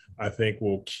 I think,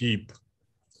 will keep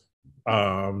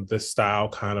this style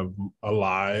kind of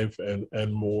alive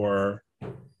and more,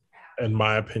 in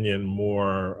my opinion,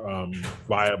 more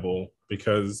viable,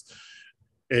 because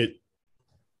it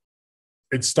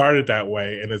started that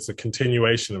way and it's a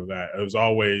continuation of that. It was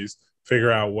always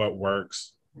figure out what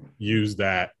works, use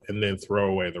that, and then throw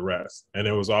away the rest. And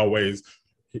it was always,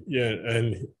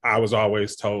 and I was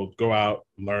always told, go out,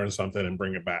 learn something and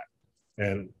bring it back.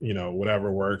 And,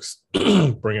 whatever works,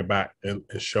 bring it back and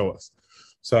show us.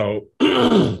 So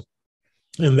in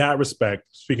that respect,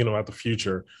 speaking about the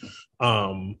future,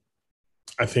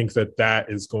 I think that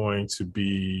is going to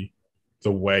be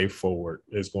the way forward,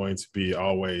 is going to be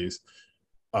always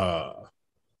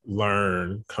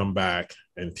learn, come back,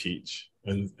 and teach.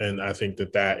 And I think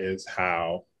that is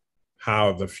how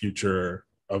the future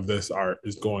of this art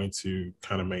is going to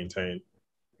kind of maintain.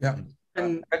 Yeah.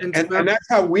 And that's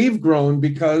how we've grown,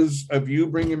 because of you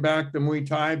bringing back the Muay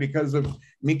Thai, because of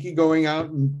Mickey going out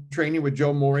and training with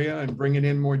Joe Moria and bringing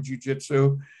in more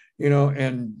jiu-jitsu,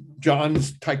 and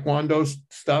John's Taekwondo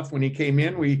stuff. When he came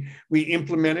in, we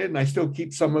implemented, and I still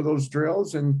keep some of those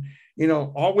drills, and,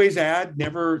 always add,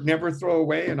 never throw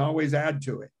away, and always add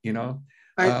to it, Go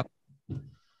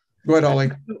ahead,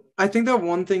 Ollie. I think that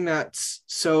one thing that's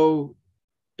so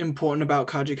important about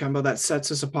Kajukenbo that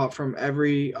sets us apart from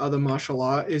every other martial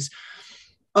art is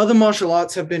other martial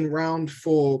arts have been around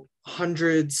for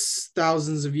hundreds,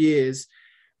 thousands of years,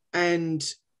 and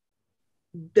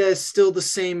they're still the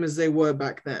same as they were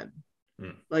back then.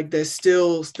 Like, they're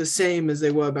still the same as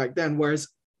they were back then. Whereas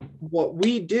what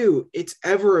we do, it's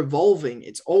ever evolving.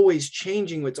 It's always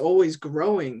changing. It's always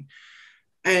growing.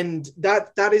 And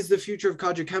that is the future of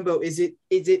Kajukenbo. Is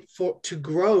it for to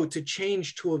grow, to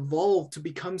change, to evolve, to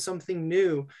become something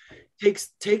new?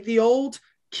 Take the old,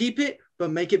 keep it,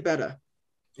 but make it better.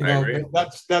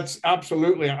 That's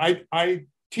absolutely. I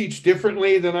teach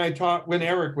differently than I taught when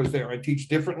Eric was there. I teach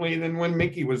differently than when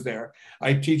Mickey was there.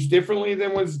 I teach differently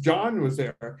than when John was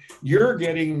there. You're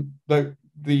getting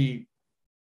the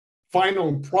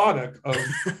final product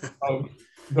of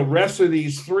the rest of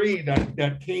these three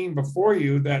that came before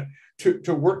you, that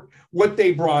to work what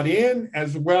they brought in,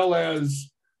 as well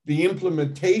as the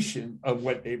implementation of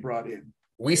what they brought in.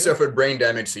 We suffered brain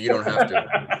damage, so you don't have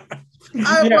to.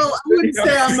 I wouldn't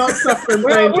say I'm not suffering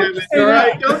brain damage. All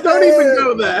right, don't even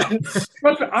go there.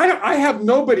 Listen, I have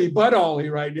nobody but Ollie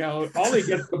right now. Ollie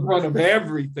gets the brunt of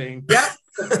everything. Yep,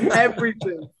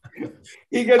 everything.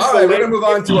 He gets. All right, we're gonna move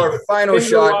on to our final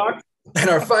shot and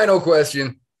our final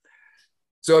question.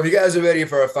 So if you guys are ready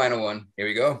for our final one, here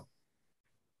we go.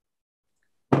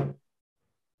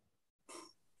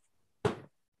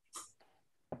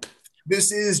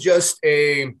 This is just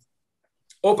a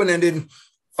open-ended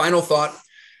final thought.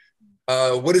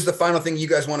 What is the final thing you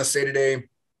guys want to say today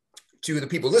to the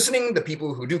people listening, the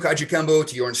people who do Kajukenbo,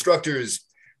 to your instructors?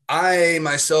 I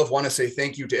myself want to say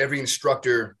thank you to every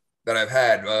instructor that I've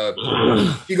had.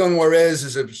 Qigong Juarez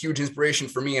is a huge inspiration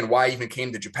for me and why I even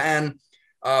came to Japan.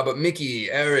 But Mickey,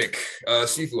 Eric,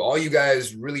 Sifu, all you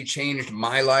guys really changed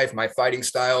my life, my fighting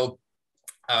style.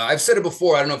 I've said it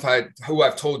before. I don't know who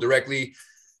I've told directly.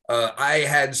 I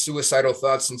had suicidal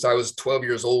thoughts since I was 12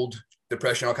 years old,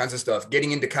 depression, all kinds of stuff.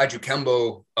 Getting into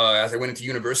Kajukenbo as I went into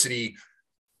university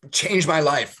changed my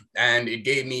life, and it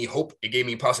gave me hope. It gave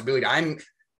me possibility.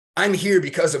 I'm here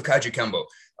because of Kajukenbo.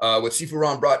 What Sifu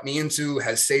Ron brought me into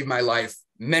has saved my life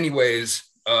many ways.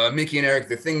 Mickey and Eric,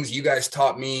 the things you guys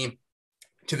taught me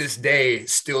to this day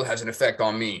still has an effect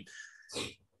on me.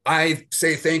 I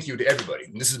say thank you to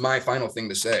everybody. This is my final thing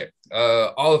to say.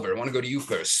 Oliver, I want to go to you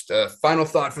first. Final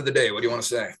thought for the day. What do you want to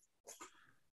say?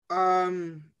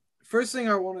 First thing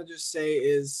I want to just say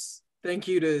is thank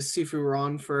you to Sifu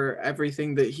Ron for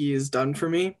everything that he has done for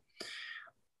me.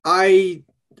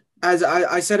 As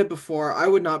I said it before, I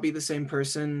would not be the same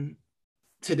person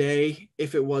today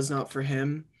if it was not for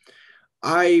him.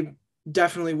 I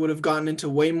definitely would have gotten into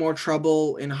way more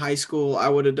trouble in high school. I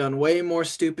would have done way more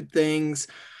stupid things.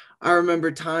 I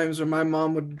remember times where my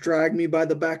mom would drag me by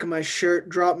the back of my shirt,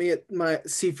 drop me at my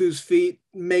Sifu's feet,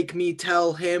 make me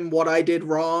tell him what I did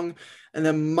wrong, and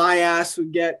then my ass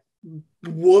would get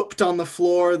whooped on the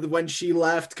floor when she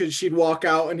left, because she'd walk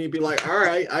out and he'd be like, all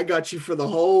right, I got you for the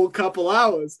whole couple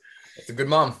hours. That's a good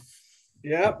mom.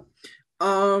 Yep.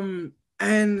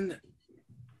 And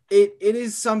it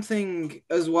is something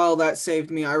as well that saved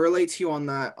me. I relate to you on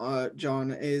that,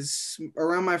 John. Is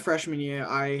around my freshman year,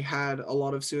 I had a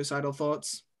lot of suicidal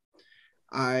thoughts.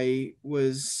 I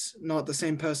was not the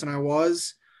same person I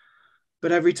was,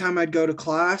 but every time I'd go to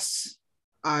class,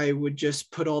 I would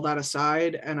just put all that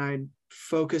aside and I'd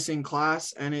focus in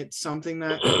class. And it's something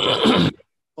that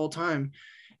all time,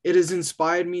 it has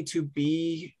inspired me to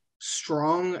be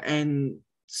strong and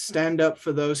stand up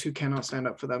for those who cannot stand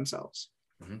up for themselves.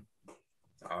 Mm-hmm.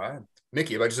 All right.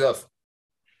 Mickey, about yourself?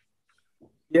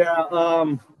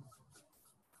 Yeah.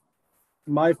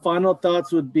 My final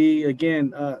thoughts would be,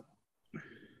 again,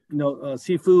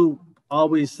 Sifu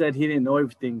always said he didn't know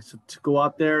everything. So to go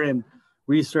out there and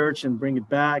research and bring it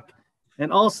back.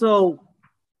 And also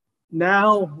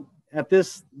now at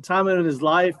this time in his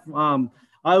life,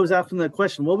 I was asking the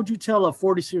question, what would you tell a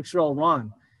 46-year-old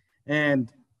Ron?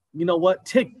 And you know what?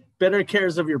 Take better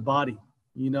cares of your body,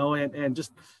 and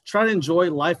just try to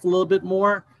enjoy life a little bit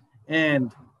more,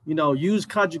 and, use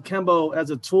Kajukenbo as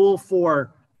a tool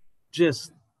for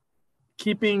just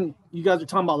keeping, you guys are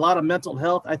talking about a lot of mental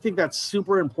health. I think that's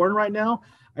super important right now.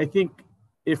 I think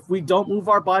if we don't move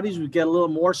our bodies, we get a little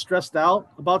more stressed out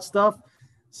about stuff.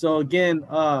 So again,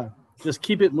 just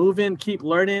keep it moving, keep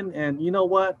learning. And you know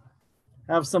what?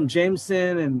 Have some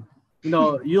Jameson, and,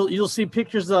 you'll see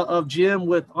pictures of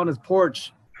Jim on his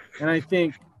porch. And I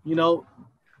think,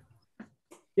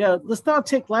 let's not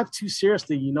take life too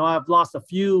seriously. I've lost a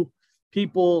few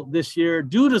people this year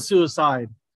due to suicide,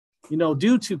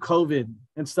 due to COVID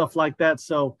and stuff like that.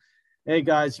 So, hey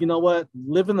guys, you know what?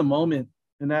 Live in the moment.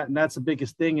 And that's the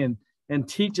biggest thing. And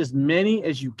teach as many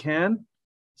as you can.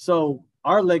 So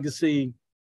our legacy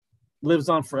lives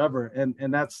on forever.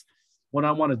 And that's what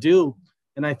I want to do.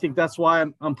 And I think that's why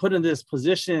I'm put in this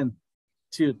position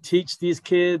to teach these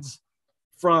kids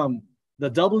from the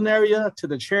Dublin area to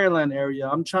the Cherryland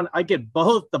area. I get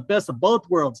the best of both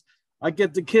worlds. I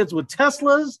get the kids with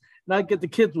Teslas and I get the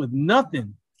kids with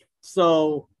nothing.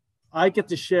 So I get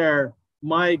to share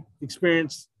my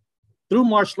experience through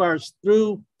martial arts,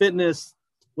 through fitness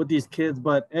with these kids.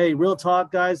 But hey, real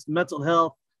talk, guys, mental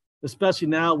health, especially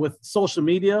now with social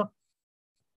media,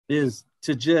 is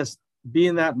to just be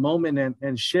in that moment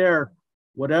and share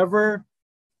whatever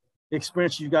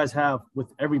experience you guys have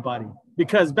with everybody.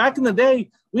 Because back in the day,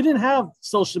 we didn't have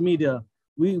social media.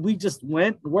 We just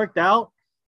went, worked out,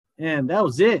 and that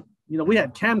was it. We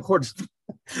had camcorders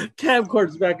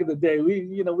back in the day.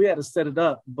 We had to set it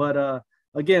up. But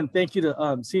again, thank you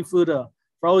to Seafood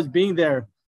for always being there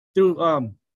through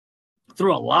a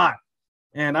lot.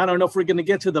 And I don't know if we're gonna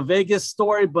get to the Vegas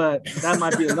story, but that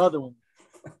might be another one.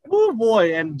 Oh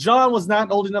boy! And John was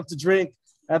not old enough to drink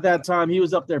at that time. He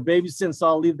was up there babysitting, so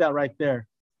I'll leave that right there.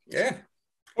 Yeah.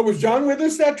 Oh, was John with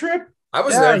us that trip? I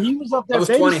was there. He was up there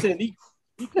babysitting.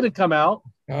 He could have come out.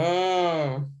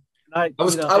 Oh. I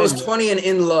was 20 and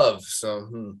in love.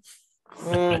 So.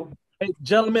 Hey,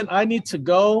 gentlemen, I need to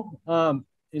go.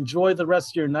 Enjoy the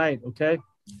rest of your night. Okay.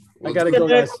 I gotta go,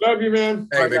 guys. Love you, man.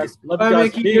 Hey, right, guys. Love Bye, you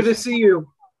guys. Mickey. Good to see you.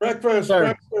 Breakfast.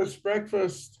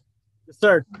 Yes,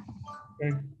 sir.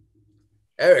 Okay.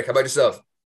 Eric, how about yourself?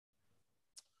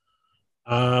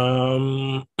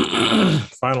 Final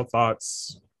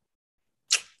thoughts.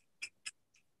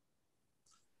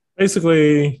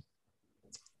 Basically,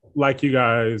 like you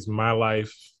guys, my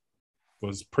life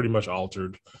was pretty much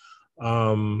altered.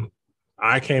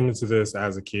 I came into this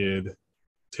as a kid,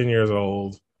 10 years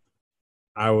old.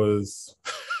 I was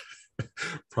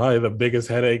probably the biggest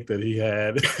headache that he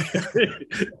had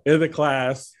in the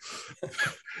class.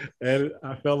 And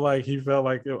I felt like he felt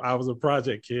like I was a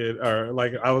project kid, or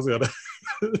like I was gonna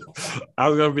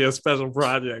be a special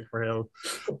project for him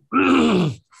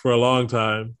for a long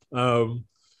time.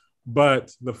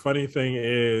 But the funny thing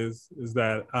is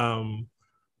that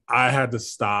I had to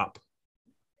stop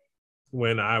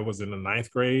when I was in the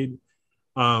 9th grade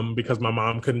because my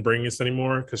mom couldn't bring us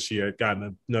anymore because she had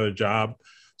gotten another job.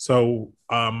 So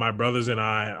my brothers and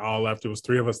I all left. It was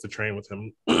 3 of us to train with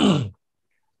him.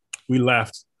 We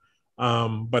left.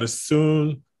 But as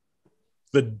soon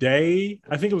I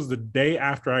think it was the day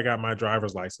after I got my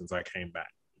driver's license, I came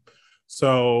back.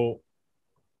 So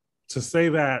to say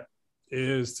that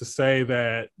is to say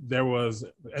that there was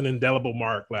an indelible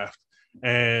mark left,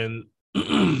 and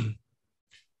and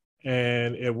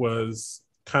it was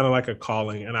kind of like a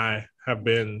calling, and I have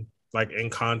been like in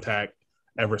contact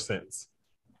ever since.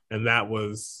 And that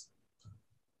was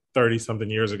 30 something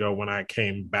years ago when I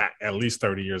came back, at least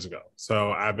 30 years ago.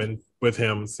 So I've been with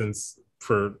him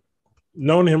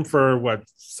known him for what,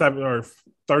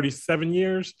 37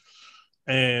 years,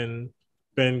 and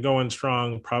been going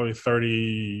strong probably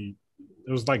 30,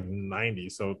 it was like 90.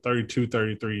 So 32,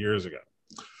 33 years ago.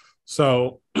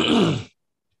 So it's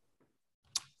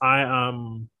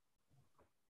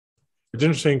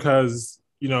interesting because,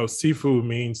 Sifu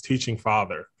means teaching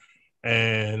father.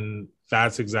 And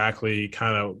that's exactly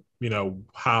kind of,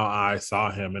 how I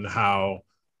saw him and how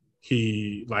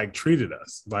he like treated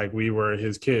us like we were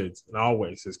his kids, and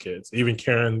always his kids. Even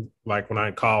Karen, like when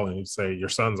I call and he'd say, your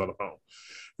son's on the phone.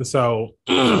 And so,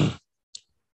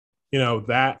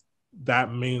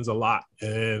 that means a lot.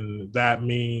 And that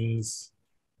means,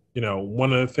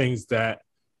 one of the things that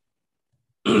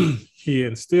he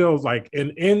instills like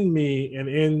in me and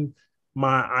in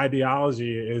my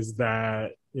ideology is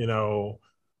that,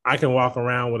 I can walk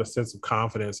around with a sense of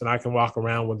confidence, and I can walk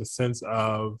around with a sense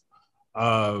of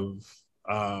a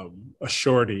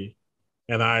surety.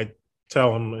 And I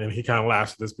tell him, and he kind of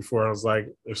laughs at this before, I was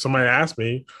like, if somebody asks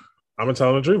me, I'm gonna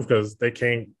tell them the truth, because they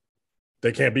can't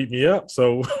beat me up.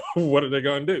 So what are they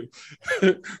gonna do?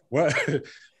 What?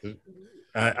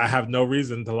 I have no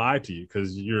reason to lie to you,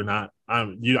 because you're not. I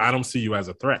don't see you as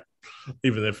a threat.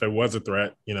 Even if it was a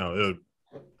threat,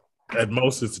 at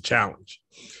most it's a challenge.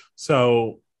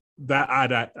 So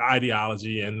that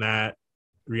ideology and that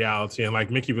reality, and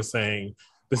like Mickey was saying,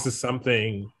 this is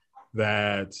something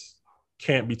that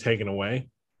can't be taken away,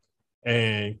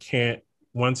 and can't,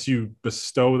 once you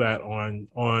bestow that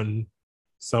on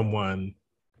someone,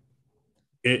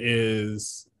 it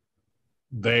is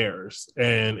theirs,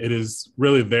 and it is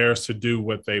really theirs to do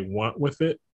what they want with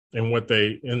it, and what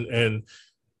they and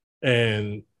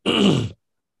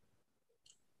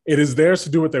it is theirs to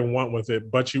do what they want with it.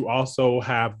 But you also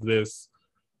have this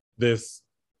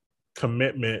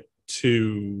commitment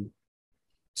to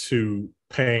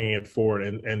paying it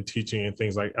forward, and teaching, and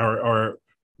things like, or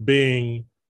being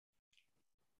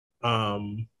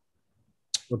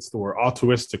what's the word,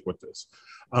 altruistic with this.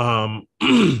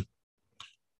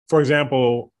 For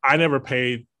example, I never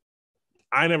paid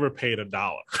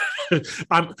 $1.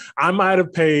 I might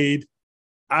have paid,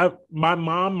 my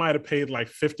mom might have paid like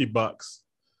 $50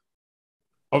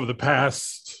 over the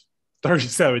past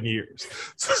 37 years.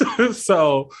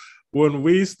 So when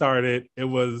we started, it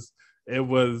was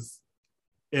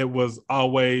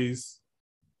always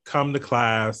come to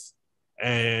class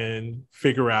and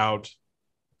figure out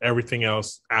everything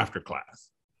else after class,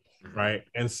 right?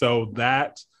 And so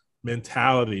that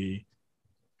mentality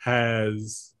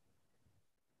has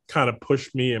kind of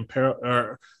pushed me in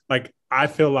like I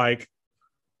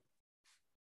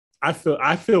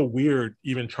feel weird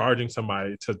even charging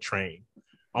somebody to train,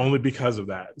 only because of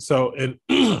that. So, and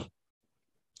me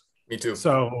too.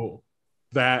 So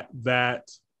that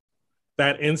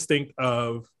instinct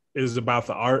of, it is about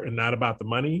the art and not about the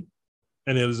money,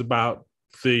 and it is about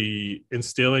the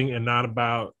instilling and not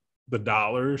about the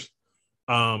dollars,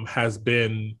 has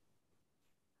been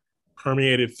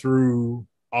permeated through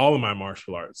all of my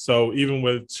martial arts. So even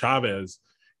with Chavez,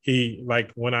 he,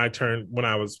 like, when I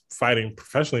was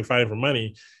professionally fighting for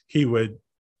money, he would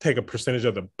take a percentage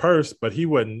of the purse, but he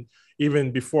wouldn't,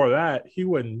 even before that,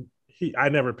 I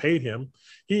never paid him.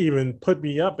 He even put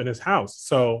me up in his house.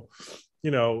 So,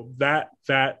 that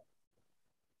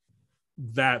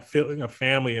feeling of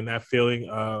family, and that feeling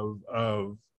of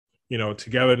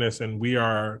togetherness, and we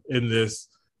are in this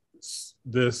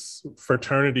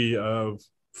fraternity of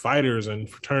fighters and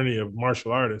fraternity of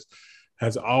martial artists,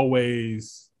 has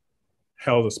always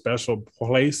held a special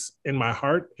place in my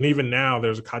heart. And even now,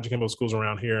 there's a Kajukenbo schools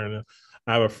around here, and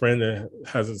I have a friend that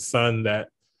has a son that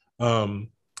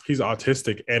he's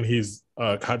autistic, and he's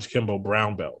a Kajukenbo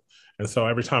brown belt. And so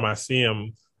every time I see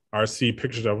him or see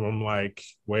pictures of him, I'm like,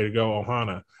 way to go,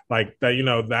 Ohana. Like that,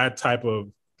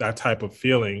 that type of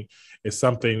feeling is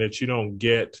something that you don't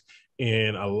get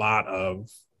in a lot of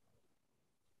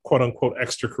quote unquote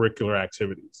extracurricular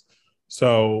activities.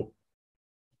 So,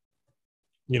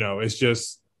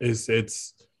 it's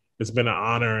been an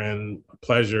honor and a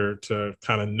pleasure to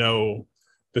kind of know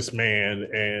this man,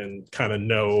 and kind of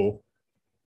know,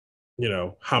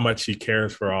 how much he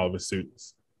cares for all of his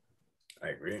students. I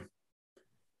agree.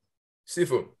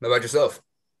 Sifu, how about yourself?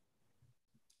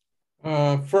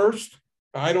 First,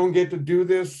 I don't get to do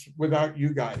this without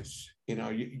you guys. You know,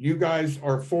 you guys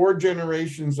are 4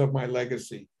 generations of my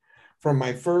legacy, from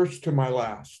my first to my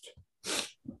last.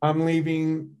 I'm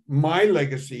leaving my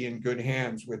legacy in good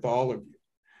hands with all of you.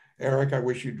 Eric, I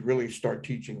wish you'd really start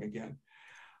teaching again.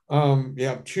 You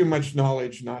have too much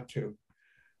knowledge not to.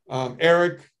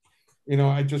 Eric, you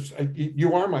know,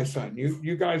 you are my son.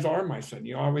 You guys are my son.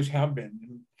 You always have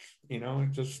been. You know,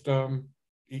 just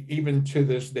even to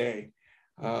this day.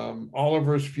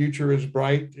 Oliver's future is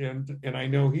bright, and I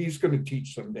know he's going to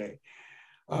teach someday.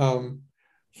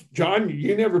 John,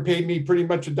 you never paid me pretty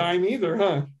much a dime either,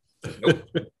 huh? Nope.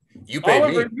 You paid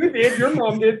Oliver, me. you did. Your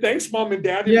mom did. Thanks, Mom and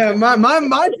Dad. Yeah,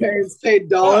 my parents paid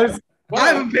dollars. I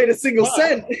haven't paid a single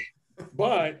cent.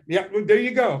 But yeah, well, there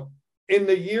you go. In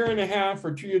the 1.5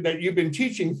 or 2 years that you've been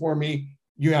teaching for me,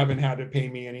 you haven't had to pay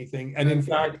me anything. And in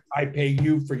fact, I pay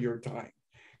you for your time,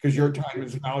 because your time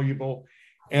is valuable.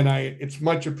 And it's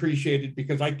much appreciated,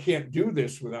 because I can't do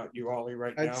this without you, Ollie,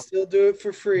 right now. I'd still do it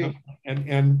for free.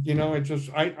 And you know, it's just,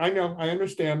 I know, I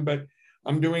understand, but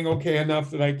I'm doing okay enough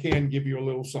that I can give you a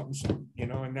little something, you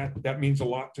know, and that means a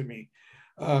lot to me.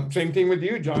 Same thing with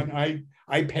you, John.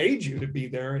 I paid you to be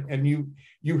there, and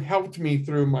you helped me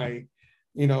through my,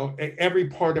 you know, every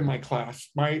part of my class.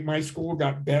 My school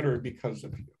got better because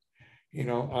of you. You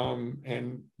know,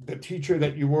 and the teacher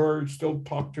that you were still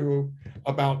talked to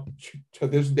about to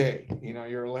this day. You know,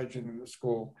 you're a legend in the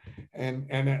school. And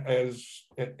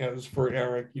as for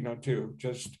Eric, you know, too,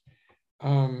 just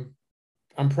I'm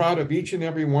proud of each and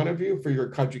every one of you for your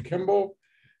Kajukenbo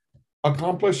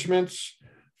accomplishments,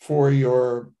 for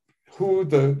your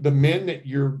the men that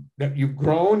you've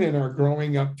grown and are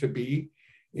growing up to be.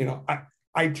 You know,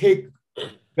 I take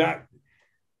that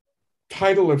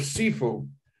title of Sifu,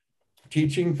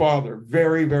 teaching father,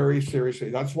 very, very seriously.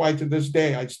 That's why to this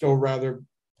day, I'd still rather,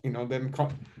 you know, them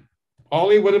call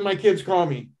Ollie. What did my kids call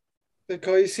me? They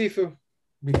call you Sifu.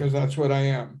 Because that's what I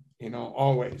am, you know,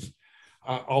 always.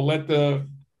 I'll let the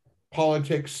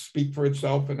politics speak for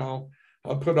itself, and I'll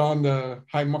put on the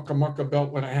high mucka mucka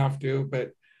belt when I have to.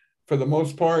 But for the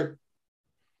most part,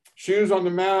 shoes on the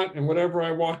mat and whatever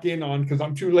I walk in on, because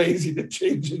I'm too lazy to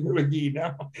change into a gi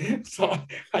now. So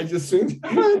I just soon.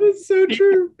 That's so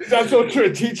true. That's so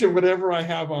true. Teach them whatever I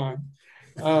have on.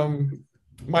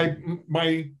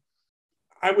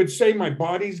 I would say my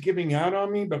body's giving out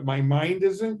on me, but my mind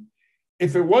isn't.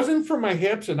 If it wasn't for my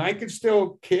hips and I could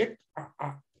still kick,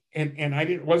 and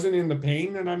I wasn't in the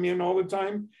pain that I'm in all the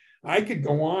time, I could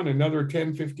go on another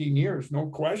 10, 15 years, no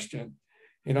question.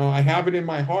 You know, I have it in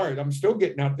my heart. I'm still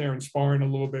getting out there and sparring a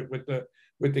little bit with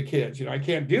the kids. You know, I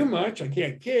can't do much. I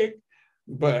can't kick,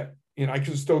 but, you know, I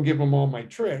can still give them all my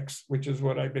tricks, which is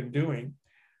what I've been doing.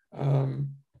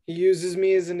 He uses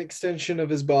me as an extension of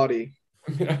his body.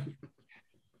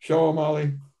 Show him,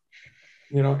 Ollie.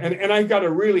 You know, and I got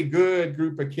a really good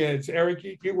group of kids. Eric,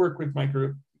 you work with my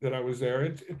group that I was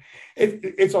there.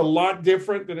 It's a lot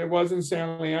different than it was in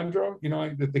San Leandro. You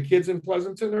know, the kids in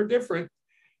Pleasanton are different.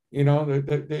 You know,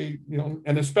 they you know,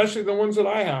 and especially the ones that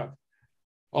I have.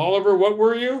 Oliver, what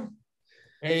were you?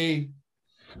 I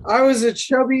was a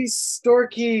chubby,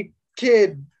 storky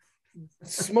kid,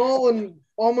 small and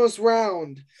almost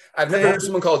round. I've never heard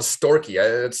someone called Storky.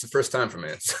 It's the first time for me.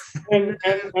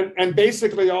 and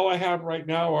basically all I have right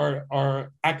now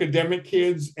are academic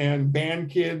kids and band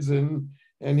kids, and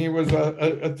he was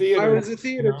a theater. I was a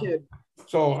theater kid.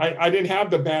 So I didn't have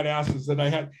the badasses that I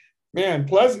had. Man,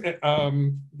 Pleasant,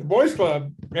 the boys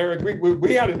club, Eric,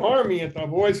 we had an army at the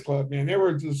boys club, man. There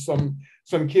were just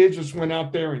some kids just went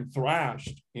out there and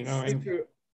thrashed, you know. And,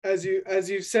 as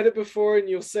you've said it before, and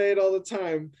you'll say it all the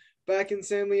time, back in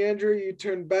San Leandro, you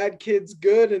turned bad kids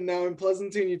good, and now in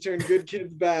Pleasanton, you turn good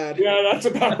kids bad. Yeah, that's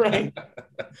about right.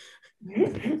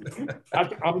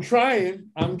 I'm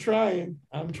trying.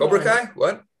 Cobra Kai?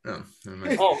 What? No, never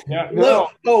mind. Oh, yeah. No.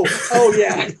 Oh,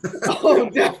 yeah. Oh,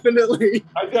 definitely.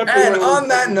 And on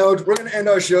that note, we're going to end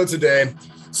our show today.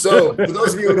 So, for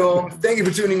those of you at home, thank you for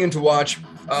tuning in to watch.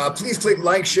 Please click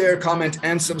like, share, comment,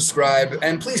 and subscribe.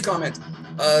 And please comment.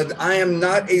 I am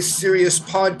not a serious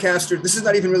podcaster. This is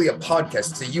not even really a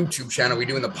podcast. It's a YouTube channel we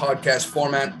do in the podcast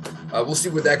format. We'll see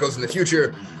where that goes in the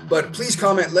future. But please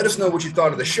comment. Let us know what you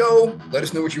thought of the show. Let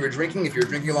us know what you were drinking if you're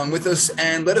drinking along with us.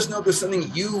 And let us know if there's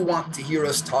something you want to hear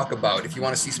us talk about. If you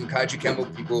want to see some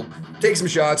Kajukenbo people take some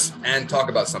shots and talk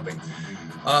about something.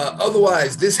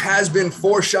 Otherwise, this has been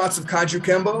 4 Shots of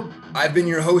Kajukenbo. I've been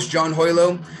your host, John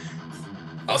Hoylo.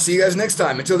 I'll see you guys next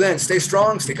time. Until then, stay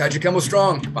strong, stay Kajukenbo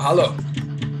strong. Mahalo.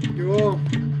 Cool.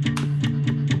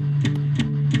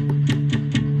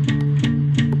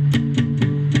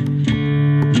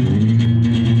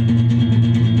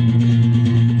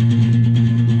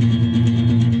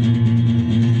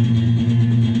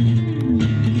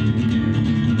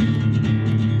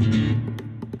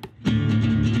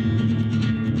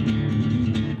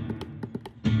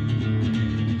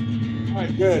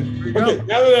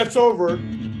 now that that's over,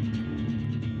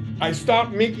 I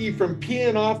stopped Mickey from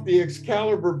peeing off the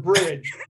Excalibur bridge.